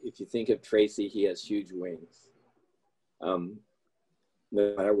 if you think of Tracy, he has huge wings. No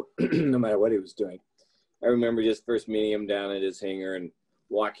matter what he was doing. I remember just first meeting him down at his hangar and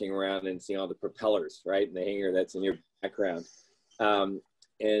walking around and seeing all the propellers, right, in the hangar that's in your background.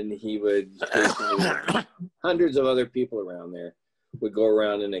 And he would, hundreds of other people around there would go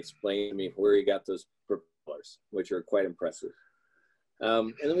around and explain to me where he got those propellers, which are quite impressive.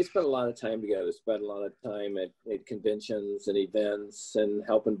 And then we spent a lot of time together, spent a lot of time at conventions and events and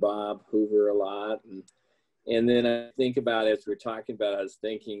helping Bob Hoover a lot. And then I think about, as we're talking about, I was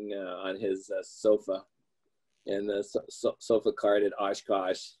thinking on his sofa and the sofa card at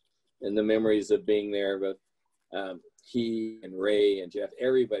Oshkosh and the memories of being there. But he and Ray and Jeff,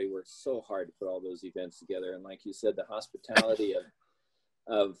 everybody worked so hard to put all those events together. And like you said, the hospitality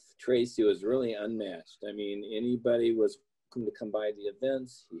of Tracy was really unmatched. I mean, anybody was welcome to come by the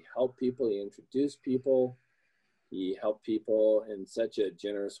events. He helped people, he introduced people, he helped people in such a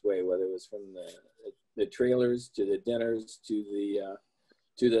generous way, whether it was from the trailers to the dinners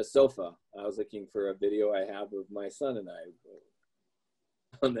to the sofa. I was looking for a video I have of my son and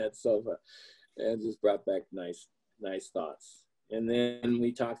I on that sofa, and just brought back nice thoughts. And then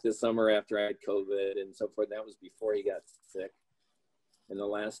we talked this summer after I had COVID and so forth. That was before he got sick. And the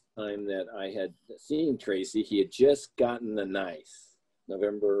last time that I had seen Tracy, he had just gotten the nice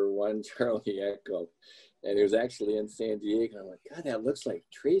November 1 Charlie Echo. And he was actually in San Diego. And I'm like, God, that looks like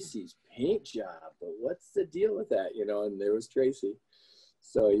Tracy's paint job, but what's the deal with that? You know, and there was Tracy.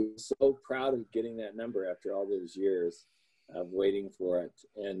 So he was so proud of getting that number after all those years of waiting for it.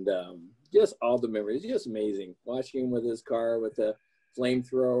 And just all the memories, just amazing. Watching him with his car with the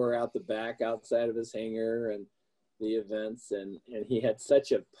flamethrower out the back outside of his hangar and the events. And he had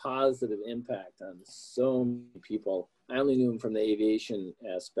such a positive impact on so many people. I only knew him from the aviation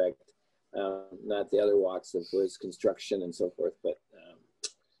aspect, not the other walks of his construction and so forth, but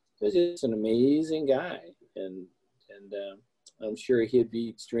he was just an amazing guy. And I'm sure he'd be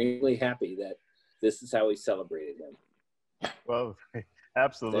extremely happy that this is how we celebrated him. Well,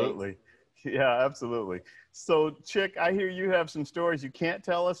 absolutely. Thanks. Yeah, absolutely. So, Chick, I hear you have some stories you can't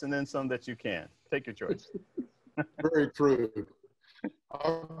tell us and then some that you can. Take your choice. Very true.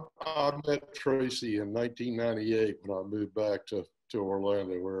 I met Tracy in 1998 when I moved back to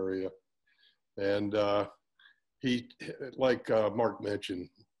Orlando area. And he, like Mark mentioned,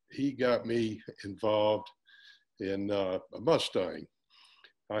 he got me involved in a Mustang.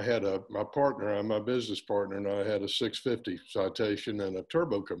 I had my partner, my business partner, and I had a 650 Citation and a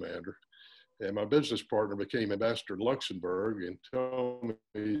Turbo Commander. And my business partner became ambassador to Luxembourg and told me,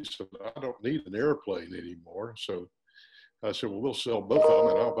 he said, I don't need an airplane anymore. So I said, well, we'll sell both of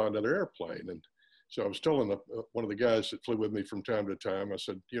them and I'll buy another airplane. And so I was telling one of the guys that flew with me from time to time, I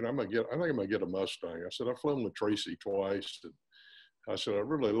said, you know, I think I'm going to get a Mustang. I said, I've flown with Tracy twice. And I said, I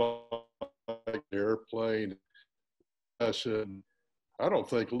really like the airplane. I said, I don't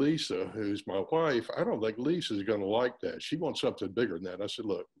think Lisa, who's my wife, I don't think Lisa's going to like that. She wants something bigger than that. I said,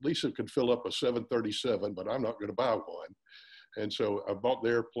 look, Lisa could fill up a 737, but I'm not going to buy one. And so I bought the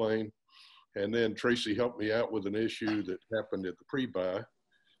airplane, and then Tracy helped me out with an issue that happened at the pre-buy,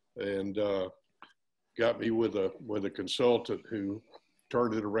 and got me with a consultant who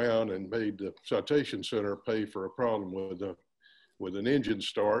turned it around and made the Citation Center pay for a problem with an engine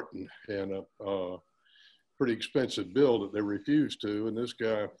start and a pretty expensive bill that they refused to. And this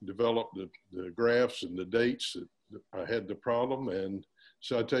guy developed the graphs and the dates that I had the problem, and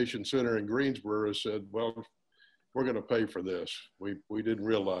Citation Center in Greensboro said, well, we're going to pay for this. We didn't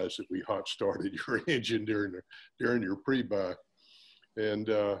realize that we hot started your engine during your pre-buy. And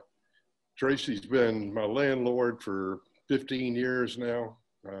Tracy's been my landlord for 15 years now.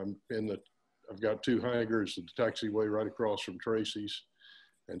 I've got 2 hangars at the taxiway right across from Tracy's.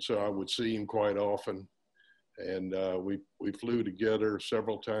 And so I would see him quite often. And we flew together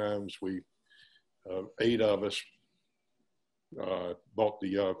several times. 8 of us bought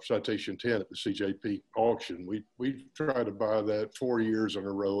the Citation 10 at the CJP auction. We tried to buy that 4 years in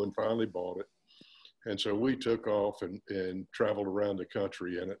a row and finally bought it. And so we took off and traveled around the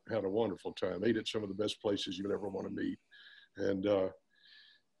country and had a wonderful time. Ate at some of the best places you would ever want to meet. And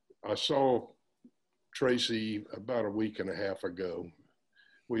I saw Tracy about a week and a half ago.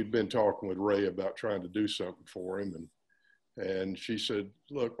 We'd been talking with Ray about trying to do something for him. And she said,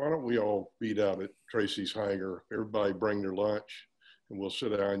 look, why don't we all meet out at Tracy's hangar? Everybody bring their lunch and we'll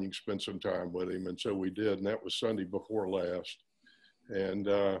sit down and you can spend some time with him. And so we did. And that was Sunday before last. And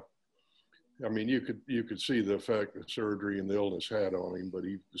I mean, you could see the effect the surgery and the illness had on him, but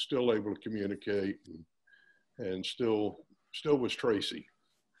he was still able to communicate and still was Tracy.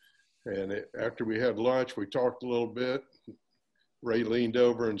 And after we had lunch, we talked a little bit. Ray leaned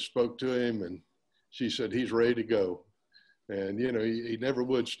over and spoke to him, and she said, he's ready to go. And, you know, he never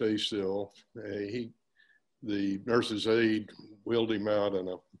would stay still. The nurse's aide wheeled him out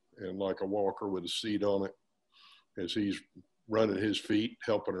in like a walker with a seat on it as he's running his feet,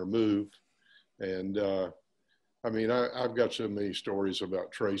 helping her move. And I mean, I've got so many stories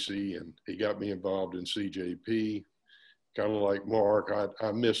about Tracy, and he got me involved in CJP. Kind of like Mark,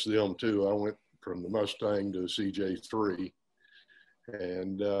 I miss them too. I went from the Mustang to CJ3,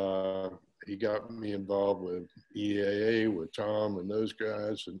 and he got me involved with EAA, with Tom and those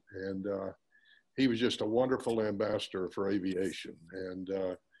guys, and he was just a wonderful ambassador for aviation. And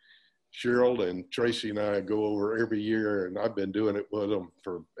Cheryl and Tracy and I go over every year, and I've been doing it with them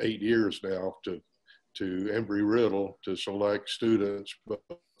for 8 years now to Embry-Riddle to select students, both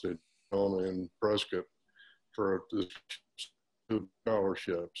at Daytona and Prescott, for the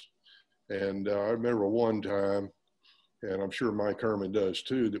scholarships. And I remember one time, and I'm sure Mike Herman does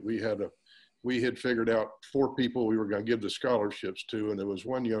too, that we had figured out 4 people we were going to give the scholarships to, and there was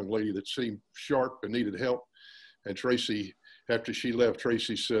one young lady that seemed sharp and needed help. And Tracy, after she left,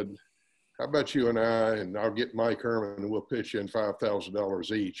 Tracy said, how about you and I, and I'll get Mike Herman and we'll pitch in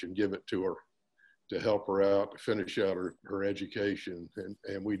 $5,000 each and give it to her to help her out, to finish out her education.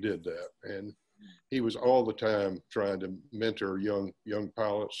 And we did that. And he was all the time trying to mentor young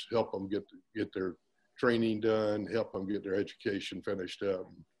pilots, help them get their training done, help them get their education finished up.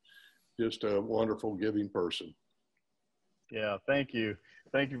 Just a wonderful, giving person. Yeah, thank you.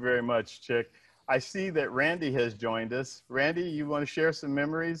 Thank you very much, Chick. I see that Randy has joined us. Randy, you want to share some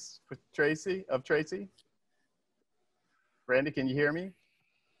memories with Tracy? Randy, can you hear me?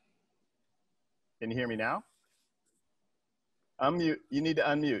 Can you hear me now? Unmute. You need to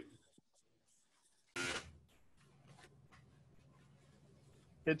unmute.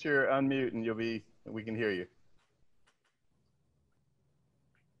 Hit your unmute and we can hear you.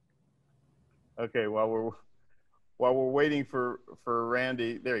 Okay, while we're waiting for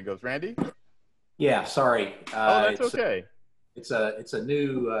Randy, there he goes. Randy? Yeah, sorry. Oh, that's okay. It's a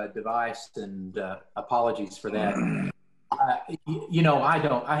new device, and apologies for that. You know,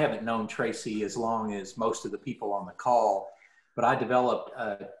 I haven't known Tracy as long as most of the people on the call, but I developed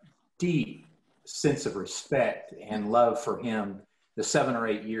a deep sense of respect and love for him the 7 or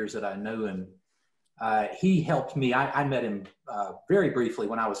 8 years that I knew him. He helped me. I met him very briefly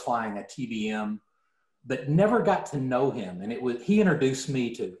when I was flying a TBM, but never got to know him. And he introduced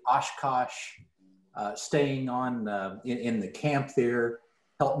me to Oshkosh, staying on in the camp there,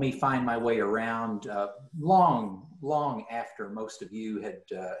 helped me find my way around long after most of you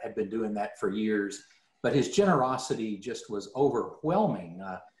had been doing that for years. But his generosity just was overwhelming.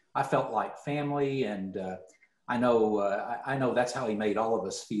 I felt like family, and I know that's how he made all of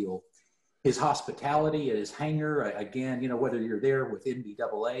us feel. His hospitality at his hangar, again, you know, whether you're there with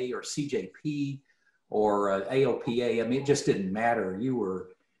NBAA or CJP or AOPA, I mean, it just didn't matter. You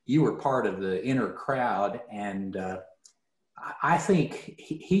were part of the inner crowd, and I think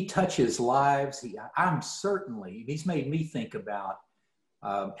he touches lives. He's made me think about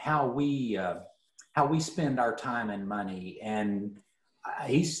how we spend our time and money, and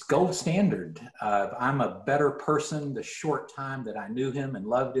he's gold standard. I'm a better person the short time that I knew him and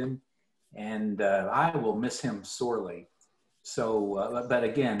loved him, and I will miss him sorely. So, but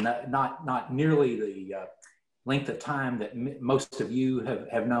again, not nearly the length of time that most of you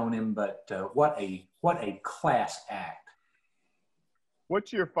have known him, but what a class act.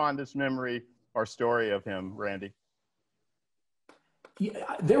 What's your fondest memory or story of him, Randy? Yeah,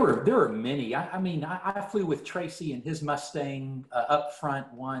 there are many. I mean, I flew with Tracy in his Mustang up front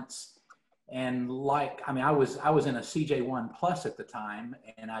once, and I was in a CJ1 Plus at the time,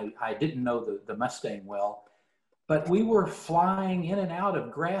 and I didn't know the Mustang well, but we were flying in and out of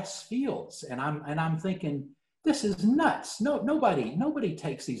grass fields, and I'm thinking, this is nuts. Nobody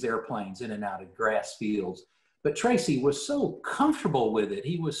takes these airplanes in and out of grass fields. But Tracy was so comfortable with it.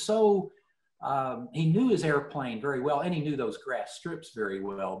 He was so, he knew his airplane very well, and he knew those grass strips very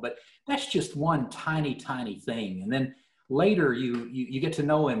well. But that's just one tiny, tiny thing. And then later you get to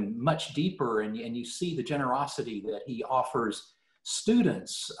know him much deeper, and you see the generosity that he offers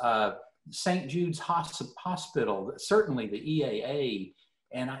students, St. Jude's Hospital, certainly the EAA.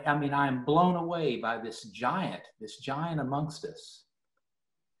 And I mean, I'm blown away by this giant amongst us.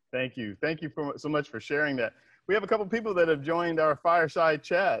 Thank you. Thank you so much for sharing that. We have a couple people that have joined our fireside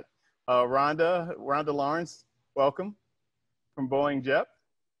chat. Rhonda Lawrence, welcome from Boeing Jet.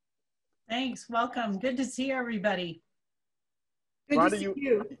 Thanks, welcome. Good to see everybody. Good Rhonda, to see you.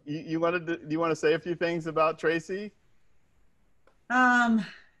 You do you want to say a few things about Tracy?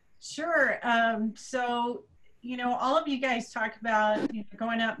 Sure. So, you know, all of you guys talk about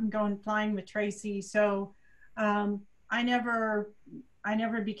going up and flying with Tracy. So I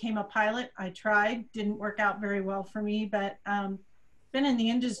never became a pilot. I tried, didn't work out very well for me, but been in the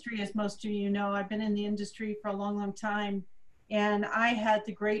industry, as most of you know. I've been in the industry for a long, long time. And I had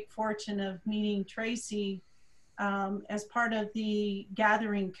the great fortune of meeting Tracy as part of the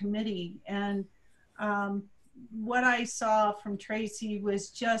gathering committee. And what I saw from Tracy was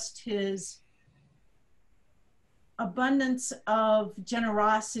just his abundance of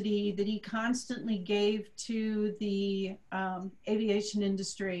generosity that he constantly gave to the aviation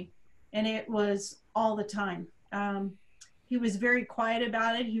industry, and it was all the time. He was very quiet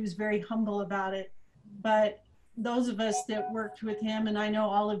about it. He was very humble about it. But those of us that worked with him, and I know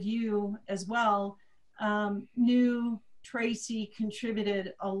all of you as well, knew Tracy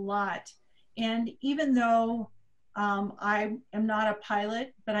contributed a lot. And even though I am not a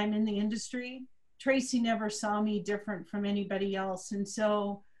pilot, but I'm in the industry, Tracy never saw me different from anybody else. And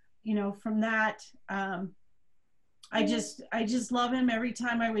so, you know, from that, I just love him. Every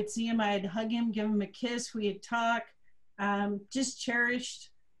time I would see him, I'd hug him, give him a kiss, we'd talk, just cherished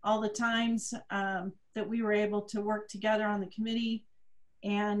all the times that we were able to work together on the committee.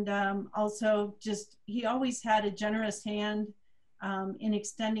 And also just, he always had a generous hand in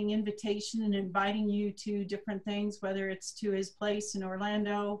extending invitation and inviting you to different things, whether it's to his place in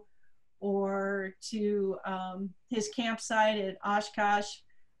Orlando or to his campsite at Oshkosh.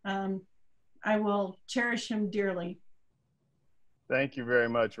 I will cherish him dearly. Thank you very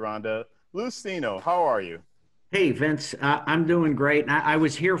much, Rhonda. Lucino, how are you? Hey, Vince, I'm doing great. I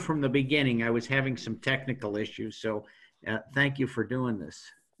was here from the beginning. I was having some technical issues, so thank you for doing this.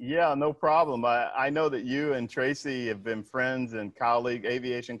 Yeah, no problem. I know that you and Tracy have been friends and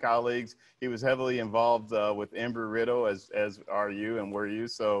aviation colleagues. He was heavily involved with Embry-Riddle, as are you and were you.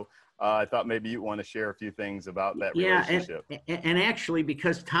 So I thought maybe you want to share a few things about that relationship. And actually,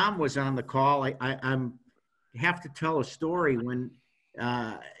 because Tom was on the call, I have to tell a story. When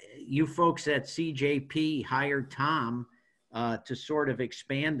you folks at CJP hired Tom to sort of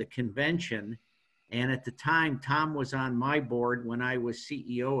expand the convention, and at the time, Tom was on my board when I was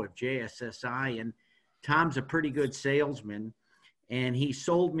CEO of JSSI, and Tom's a pretty good salesman, and he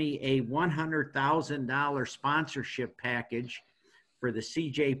sold me a $100,000 sponsorship package for the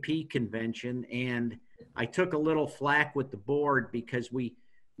CJP convention. And I took a little flack with the board because we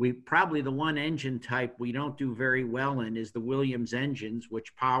probably the one engine type we don't do very well in is the Williams engines,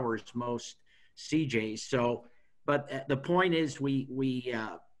 which powers most CJs. So, but the point is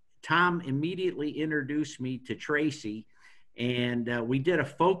Tom immediately introduced me to Tracy, and we did a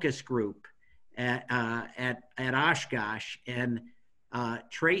focus group at Oshkosh, and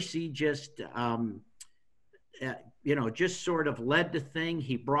Tracy just, just sort of led the thing.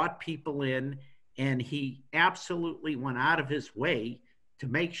 He brought people in, and he absolutely went out of his way to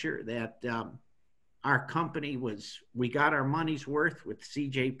make sure that our company we got our money's worth with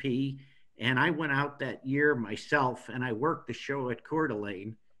CJP, And I went out that year myself and I worked the show at Coeur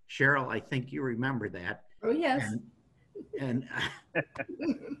d'Alene. Cheryl, I think you remember that. Oh, yes. And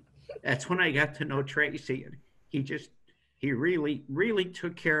that's when I got to know Tracy. And he really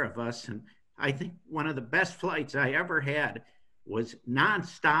took care of us. And I think one of the best flights I ever had was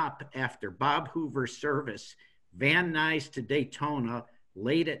nonstop after Bob Hoover's service, Van Nuys to Daytona,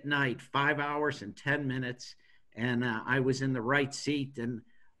 late at night, 5 hours and 10 minutes. And I was in the right seat. And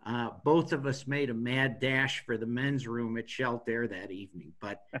both of us made a mad dash for the men's room at Shelter that evening.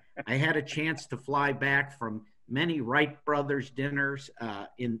 But I had a chance to fly back from many Wright brothers dinners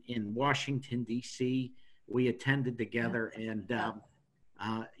in Washington, D.C. We attended together and,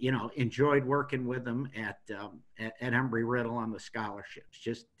 you know, enjoyed working with them at Embry-Riddle on the scholarships.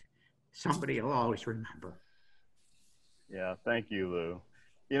 Just somebody I'll always remember. Yeah, thank you, Lou.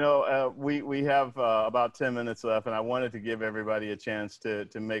 You know, we have about 10 minutes left, and I wanted to give everybody a chance to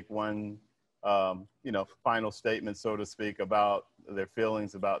make one, you know, final statement, so to speak, about their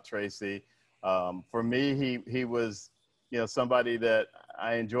feelings about Tracy. For me, he was, you know, somebody that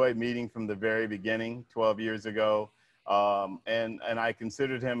I enjoyed meeting from the very beginning, 12 years ago, and I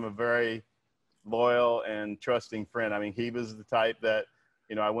considered him a very loyal and trusting friend. I mean, he was the type that,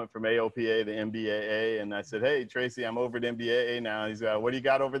 you know, I went from AOPA to MBAA, and I said, hey, Tracy, I'm over at MBAA now. He's like, what do you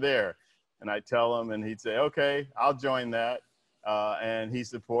got over there? And I tell him, and he'd say, okay, I'll join that. And he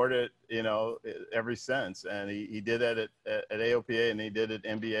supported, you know, ever since. And he did that at AOPA, and he did it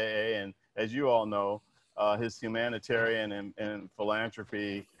at MBAA. And as you all know, his humanitarian and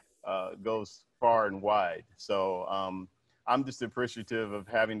philanthropy goes far and wide. So I'm just appreciative of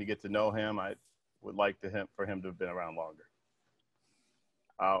having to get to know him. I would like for him to have been around longer.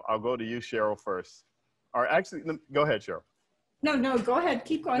 I'll go to you, Cheryl, first. Or actually, go ahead, Cheryl. No, go ahead.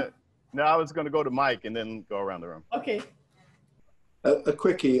 Keep going. No, I was going to go to Mike and then go around the room. Okay. A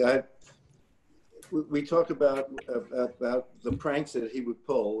quickie. We talk about the pranks that he would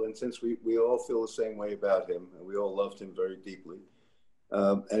pull, and since we all feel the same way about him, and we all loved him very deeply.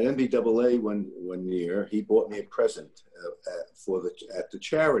 At NBAA one year, he bought me a present at the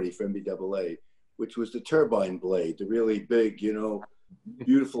charity for NBAA, which was the turbine blade, the really big, you know,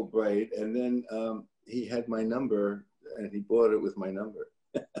 beautiful blade. And then he had my number, and he bought it with my number.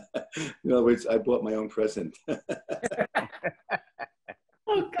 In other words, I bought my own present.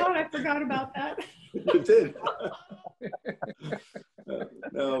 Oh God, I forgot about that. You did.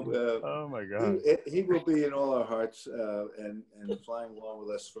 Oh my God. He will be in all our hearts and flying along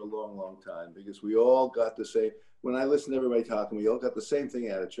with us for a long, long time, because we all got the same. When I listen to everybody talking, we all got the same thing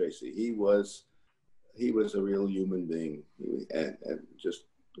out of Tracy. He was a real human being, and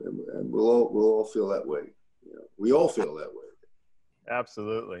we'll all feel that way. You know, we all feel that way.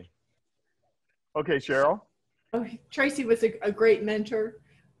 Absolutely. Okay, Cheryl. Oh, Tracy was a great mentor.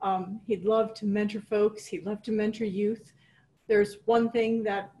 He'd love to mentor folks. He'd love to mentor youth. There's one thing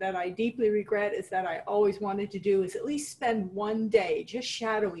that I deeply regret is that I always wanted to do is at least spend one day just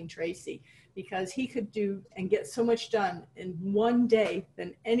shadowing Tracy, because he could do and get so much done in one day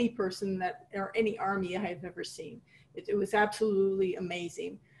than any person or any army I have ever seen. It was absolutely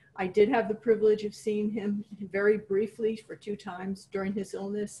amazing. I did have the privilege of seeing him very briefly for 2 times during his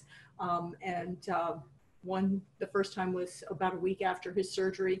illness. The first time was about a week after his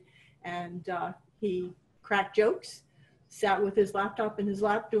surgery, and he cracked jokes, sat with his laptop in his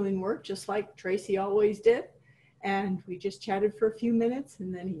lap doing work, just like Tracy always did. And we just chatted for a few minutes,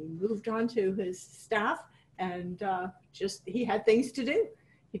 and then he moved on to his staff, and he had things to do.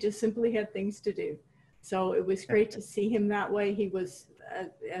 He just simply had things to do. So it was great to see him that way. He was,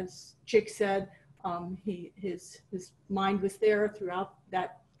 as Chick said, his mind was there throughout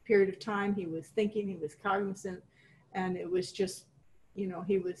that period of time. He was thinking, he was cognizant, and it was just, you know,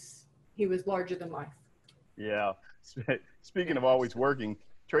 he was larger than life. Yeah. Speaking of always working,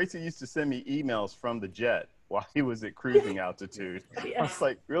 Tracy used to send me emails from the jet while he was at cruising altitude. Yes. I was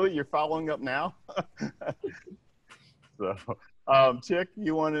like, really? You're following up now? So, Chick,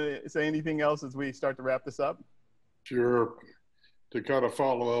 you want to say anything else as we start to wrap this up? Sure. To kind of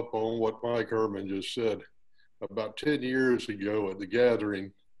follow up on what Mike Herman just said, about 10 years ago at the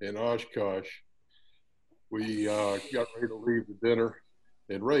gathering in Oshkosh, we got ready to leave the dinner,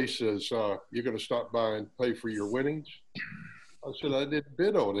 and Ray says, you're going to stop by and pay for your winnings? I said, I didn't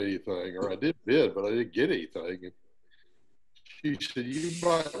bid on anything, or I did bid, but I didn't get anything. And she said, you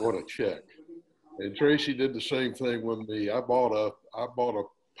might want to check. And Tracy did the same thing with me. I bought a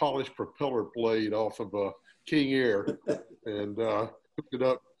polished propeller blade off of a King Air and hooked it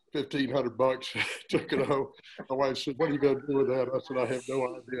up, $1,500, took it home. My wife said, what are you going to do with that? I said, I have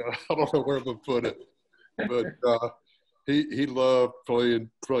no idea. I don't know where to put it. But he loved playing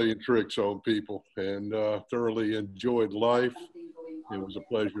tricks on people and thoroughly enjoyed life. It was a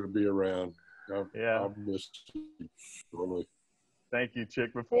pleasure to be around. I'll miss you sorely. Thank you,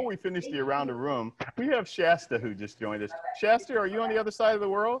 Chick. Before we finish the around the room, we have Shasta who just joined us. Shasta, are you on the other side of the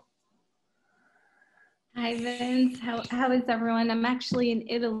world? Hi, Vince. How is everyone? I'm actually in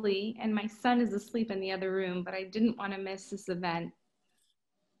Italy, and my son is asleep in the other room, but I didn't want to miss this event.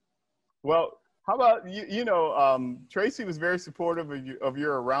 Well, how about Tracy was very supportive of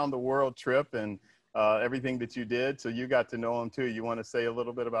your around the world trip and everything that you did. So you got to know him too. You want to say a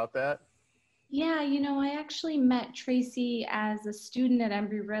little bit about that? Yeah, I actually met Tracy as a student at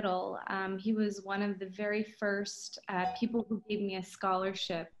Embry-Riddle. He was one of the very first people who gave me a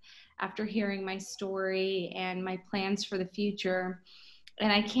scholarship after hearing my story and my plans for the future.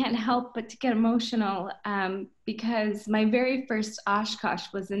 And I can't help but to get emotional because my very first Oshkosh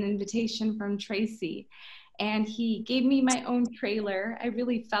was an invitation from Tracy. And he gave me my own trailer. I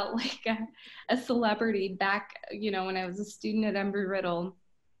really felt like a celebrity back, when I was a student at Embry-Riddle.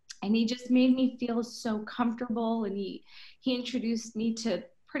 And he just made me feel so comfortable. And he introduced me to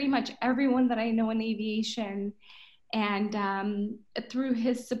pretty much everyone that I know in aviation. And through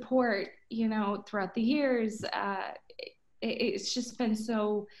his support, throughout the years, it's just been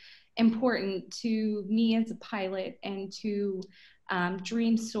so important to me as a pilot and to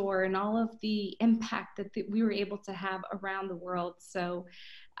Dream Soar and all of the impact that we were able to have around the world. So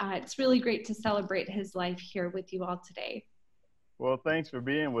it's really great to celebrate his life here with you all today. Well, thanks for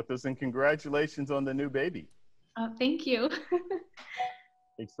being with us and congratulations on the new baby. Thank you.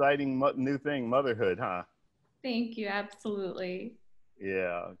 Exciting new thing, motherhood, huh? Thank you, absolutely.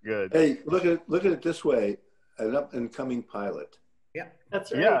 Yeah, good. Hey, look at it this way, an up and coming pilot. Yeah,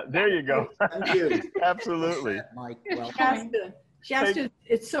 that's right. Yeah, there you go. Thank you. Absolutely. Mike, well, Shasta,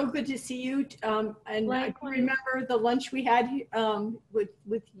 it's so good to see you. And I remember the lunch we had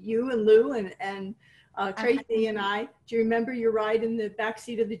with you and Lou and Tracy and I. Do you remember your ride in the back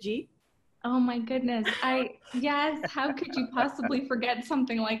seat of the Jeep? Oh my goodness. Yes, how could you possibly forget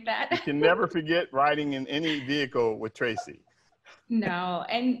something like that? You can never forget riding in any vehicle with Tracy. No,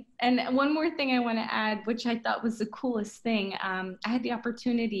 and one more thing I want to add, which I thought was the coolest thing. I had the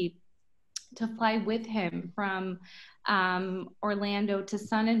opportunity to fly with him from Orlando to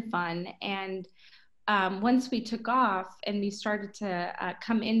Sun and Fun. And once we took off and we started to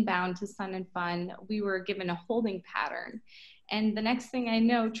come inbound to Sun and Fun, we were given a holding pattern. And the next thing I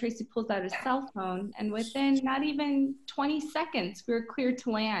know, Tracy pulls out his cell phone, and within not even 20 seconds, we were cleared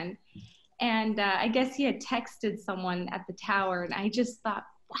to land. And I guess he had texted someone at the tower, and I just thought,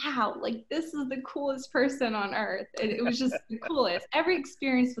 wow, like this is the coolest person on earth. It was just the coolest. Every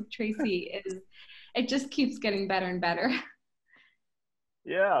experience with Tracy it just keeps getting better and better.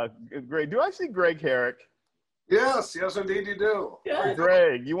 Yeah, great. Do I see Greg Herrick? Yes, indeed you do. Yeah.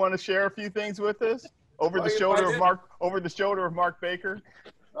 Greg, you want to share a few things with us? Over the shoulder of Mark Baker?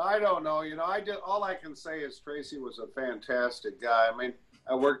 I don't know. All I can say is Tracy was a fantastic guy. I mean,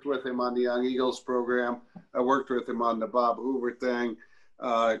 I worked with him on the Young Eagles program. I worked with him on the Bob Hoover thing.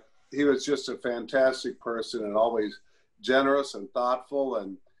 He was just a fantastic person and always generous and thoughtful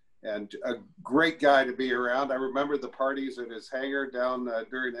and a great guy to be around. I remember the parties at his hangar down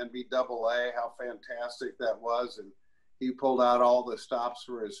during NBAA, how fantastic that was. And he pulled out all the stops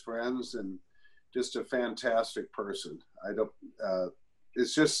for his friends and just a fantastic person.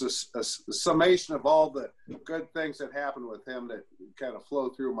 It's just a summation of all the good things that happened with him that kind of flow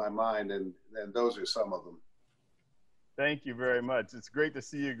through my mind, and those are some of them. Thank you very much. It's great to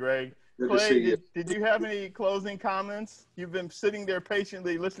see you, Greg. Good Clay, to see you. Did you have any closing comments? You've been sitting there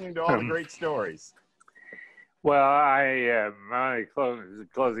patiently listening to all the great stories. Well, my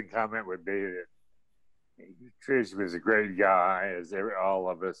closing comment would be that Tracy was a great guy, as all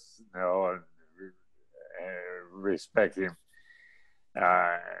of us know and respect him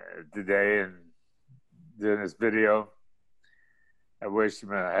today. And doing this video, I wish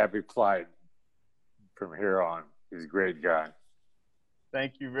him a happy flight from here on. He's a great guy.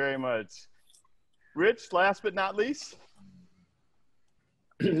 Thank you very much. Rich, last but not least.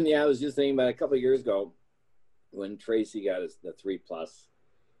 Yeah, I was just thinking about a couple of years ago when Tracy got the 3+,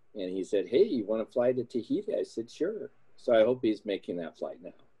 and he said, "Hey, you want to fly to Tahiti?" I said, "Sure." So I hope he's making that flight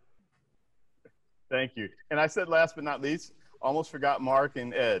now. Thank you. And I said last but not least, almost forgot Mark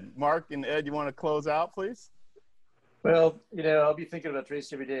and Ed. Mark and Ed, you want to close out, please? Well, I'll be thinking about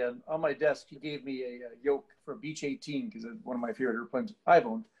Tracy every day. And on my desk, he gave me a yoke for Beach 18 because it's one of my favorite airplanes I've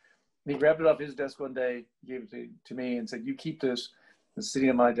owned. And he grabbed it off his desk one day, gave it to me, and said, "You keep this. It's sitting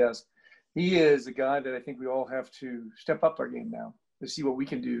on my desk." He is a guy that I think we all have to step up our game now to see what we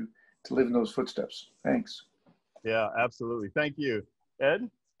can do to live in those footsteps. Thanks. Yeah, absolutely. Thank you. Ed?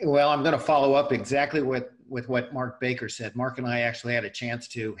 Well, I'm going to follow up exactly with what Mark Baker said. Mark and I actually had a chance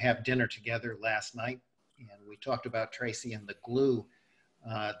to have dinner together last night, and we talked about Tracy and the glue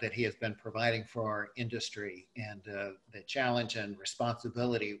that he has been providing for our industry, and the challenge and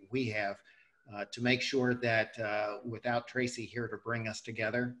responsibility we have to make sure that without Tracy here to bring us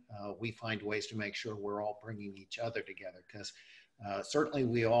together, we find ways to make sure we're all bringing each other together, because certainly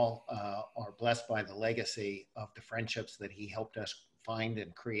we all are blessed by the legacy of the friendships that he helped us find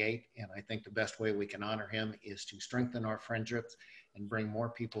and create. And I think the best way we can honor him is to strengthen our friendships and bring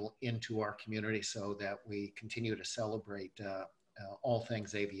more people into our community so that we continue to celebrate all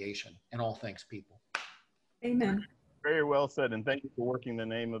things aviation and all things people. Amen. Very well said, and thank you for working the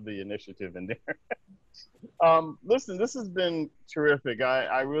name of the initiative in there. Listen, this has been terrific.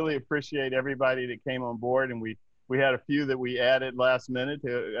 I really appreciate everybody that came on board, and we had a few that we added last minute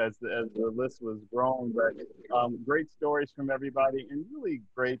as the list was growing, but great stories from everybody, and really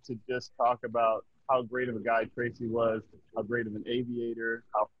great to just talk about how great of a guy Tracy was, how great of an aviator,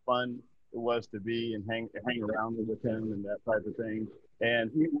 how fun it was to be and hang around with him and that type of thing.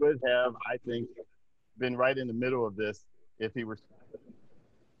 And he would have, I think, been right in the middle of this if he were.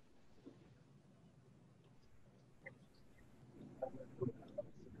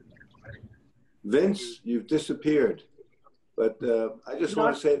 Vince, you've disappeared. But I just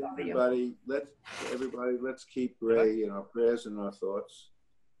want to say to everybody, let's keep Ray in our prayers and our thoughts,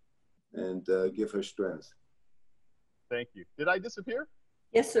 and give her strength. Thank you. Did I disappear?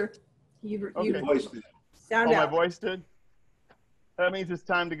 Yes, sir. Your voice did. Sound out. My voice did? That means it's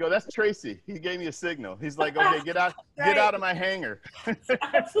time to go. That's Tracy. He gave me a signal. He's like, okay, get out, get out of my hangar.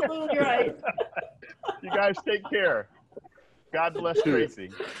 Absolutely right. You guys take care. God bless Tracy.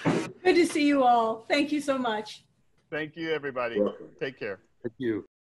 Good to see you all. Thank you so much. Thank you, everybody. Take care. Thank you.